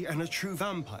 Free and a true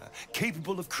vampire,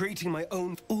 capable of creating my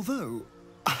own... Although,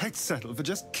 I'd settle for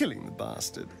just killing the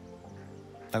bastard.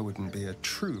 I wouldn't be a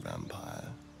true vampire,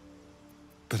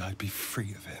 but I'd be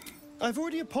free of him. I've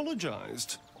already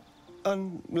apologized.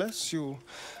 Unless you're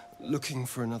looking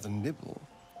for another nibble.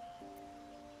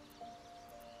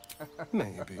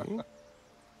 Maybe.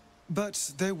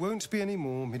 But there won't be any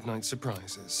more midnight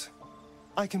surprises.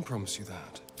 I can promise you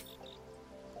that.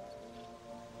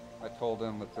 I told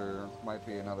him that there might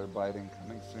be another biting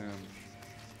coming soon.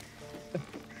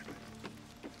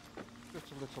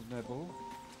 Just a little nibble.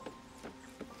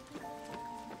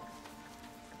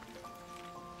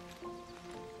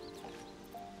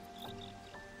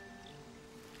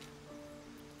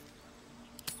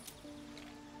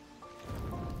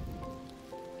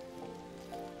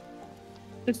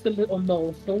 Just a little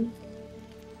morsel.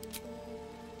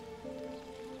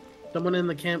 Someone in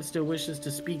the camp still wishes to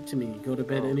speak to me. Go to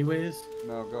bed anyways?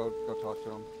 No, go talk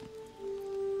to him.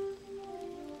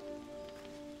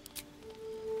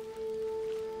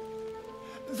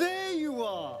 There you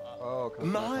are! Oh,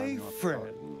 my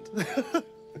friend. You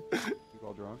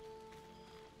all drunk?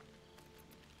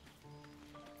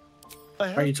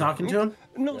 Are you talking to him?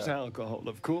 Not alcohol,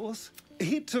 of course.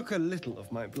 He took a little of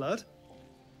my blood.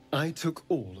 I took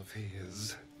all of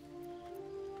his.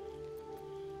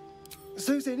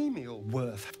 So's any meal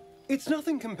worth. It's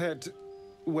nothing compared to,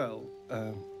 well,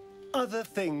 other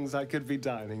things I could be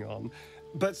dining on,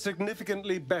 but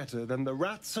significantly better than the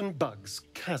rats and bugs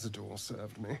Cazador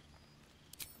served me.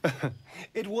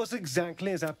 It was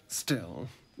exactly as still,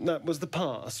 that was the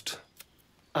past.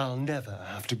 I'll never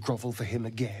have to grovel for him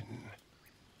again.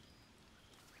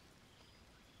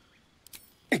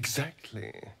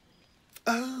 Exactly.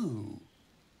 Oh,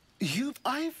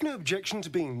 I've no objection to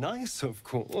being nice, of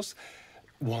course,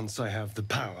 once I have the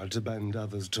power to bend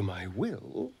others to my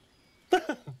will.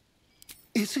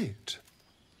 Is it?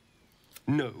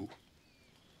 No.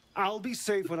 I'll be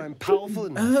safe when I'm powerful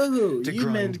enough to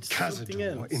grind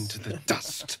Khazad-dûr into the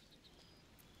dust.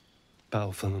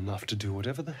 Powerful enough to do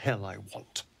whatever the hell I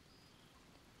want.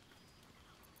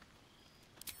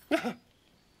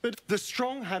 But the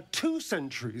strong had 2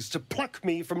 centuries to pluck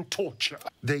me from torture.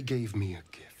 They gave me a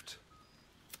gift.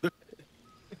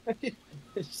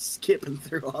 Skipping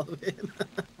through all of it.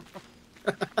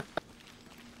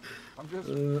 I'm just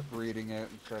reading it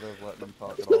instead of letting them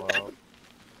talk it all out.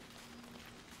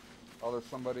 Oh, there's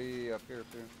somebody up here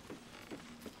too.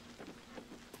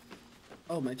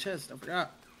 Oh, my chest, I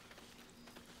forgot.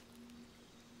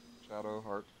 Shadow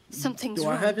heart. Something's Do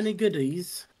wrong. I have any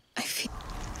goodies?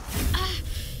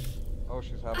 Oh,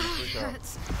 she's having a freak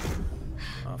out.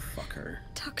 Oh, fuck her.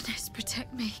 Darkness,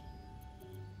 protect me.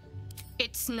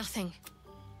 It's nothing.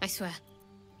 I swear.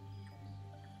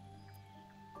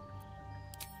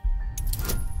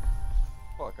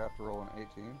 Fuck, after rolling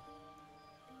 18.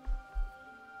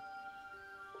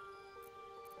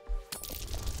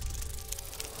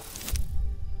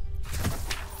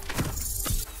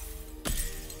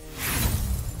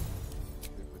 See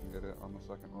if we can get it on the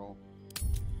second roll.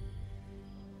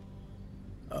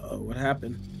 Uh-oh, what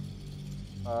happened?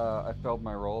 I failed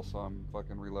my roll, so I'm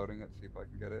fucking reloading it, see if I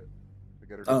can get it. To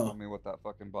get her to tell me what that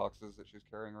fucking box is that she's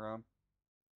carrying around.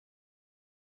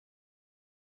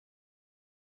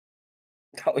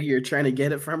 Oh, you're trying to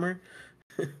get it from her?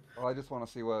 Well, I just want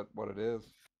to see what it is.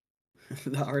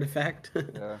 The artifact?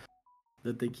 Yeah.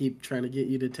 That they keep trying to get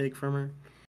you to take from her?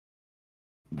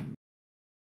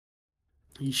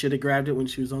 You should have grabbed it when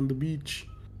she was on the beach.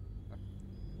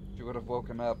 She would have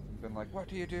woken up and been like, "What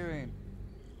are you doing?"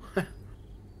 I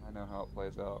know how it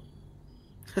plays out.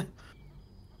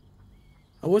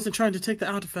 I wasn't trying to take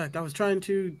the artifact. I was trying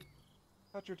to...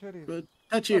 Touch your titties.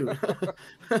 Touch you.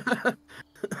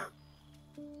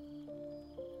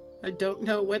 I don't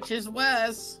know which is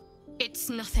worse. It's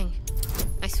nothing.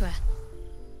 I swear.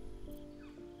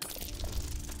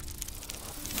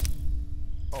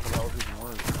 Oh, but that was even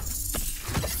worse.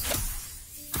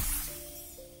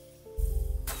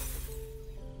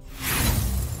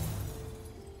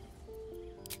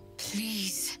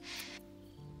 Please.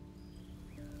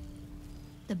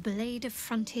 The Blade of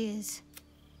Frontiers.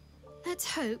 Let's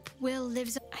hope Will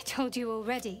lives... I told you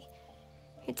already.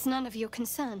 It's none of your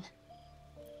concern.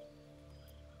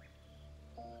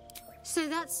 So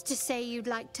that's to say you'd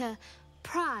like to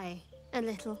pry a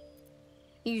little.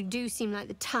 You do seem like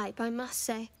the type, I must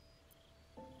say.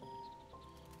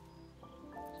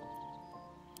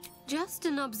 Just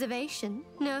an observation,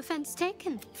 no offense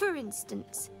taken. For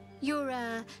instance, you're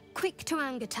a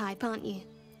quick-to-anger type, aren't you?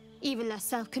 Even less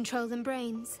self-control than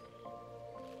brains.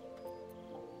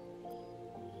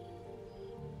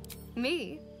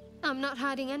 Me? I'm not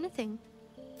hiding anything.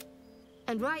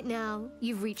 And right now,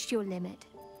 you've reached your limit.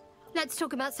 Let's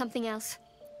talk about something else.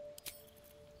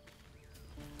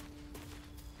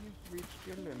 You've reached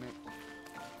your limit.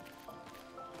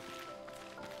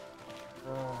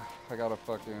 I gotta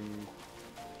fucking...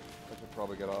 I should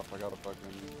probably get off. I gotta fucking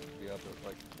be up at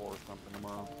like 4 or something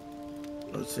tomorrow.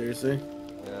 Oh, seriously?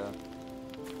 Yeah.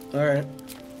 Alright.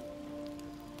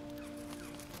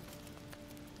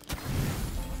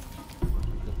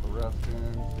 Get the rest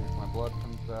in, see if my blood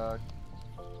comes back.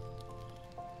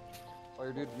 Oh,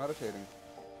 your dude's meditating.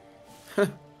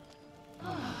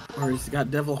 Or he's got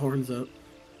devil horns up.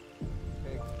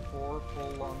 Take 4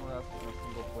 full long rests in a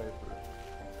single playthrough.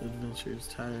 Adventure is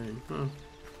tiring. Huh.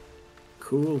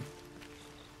 Cool.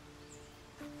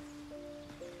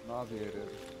 Nauseated.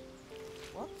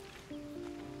 What?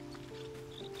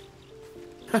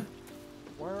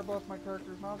 Why are both my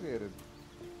characters nauseated?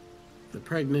 They're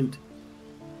pregnant.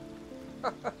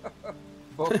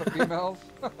 Both the females?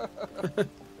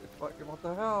 Fucking what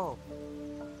the hell?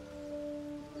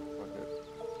 Fuck it.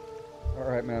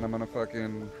 Alright, man, I'm gonna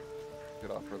fucking get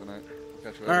off for the night.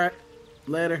 Catch you later. Alright.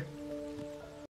 Later.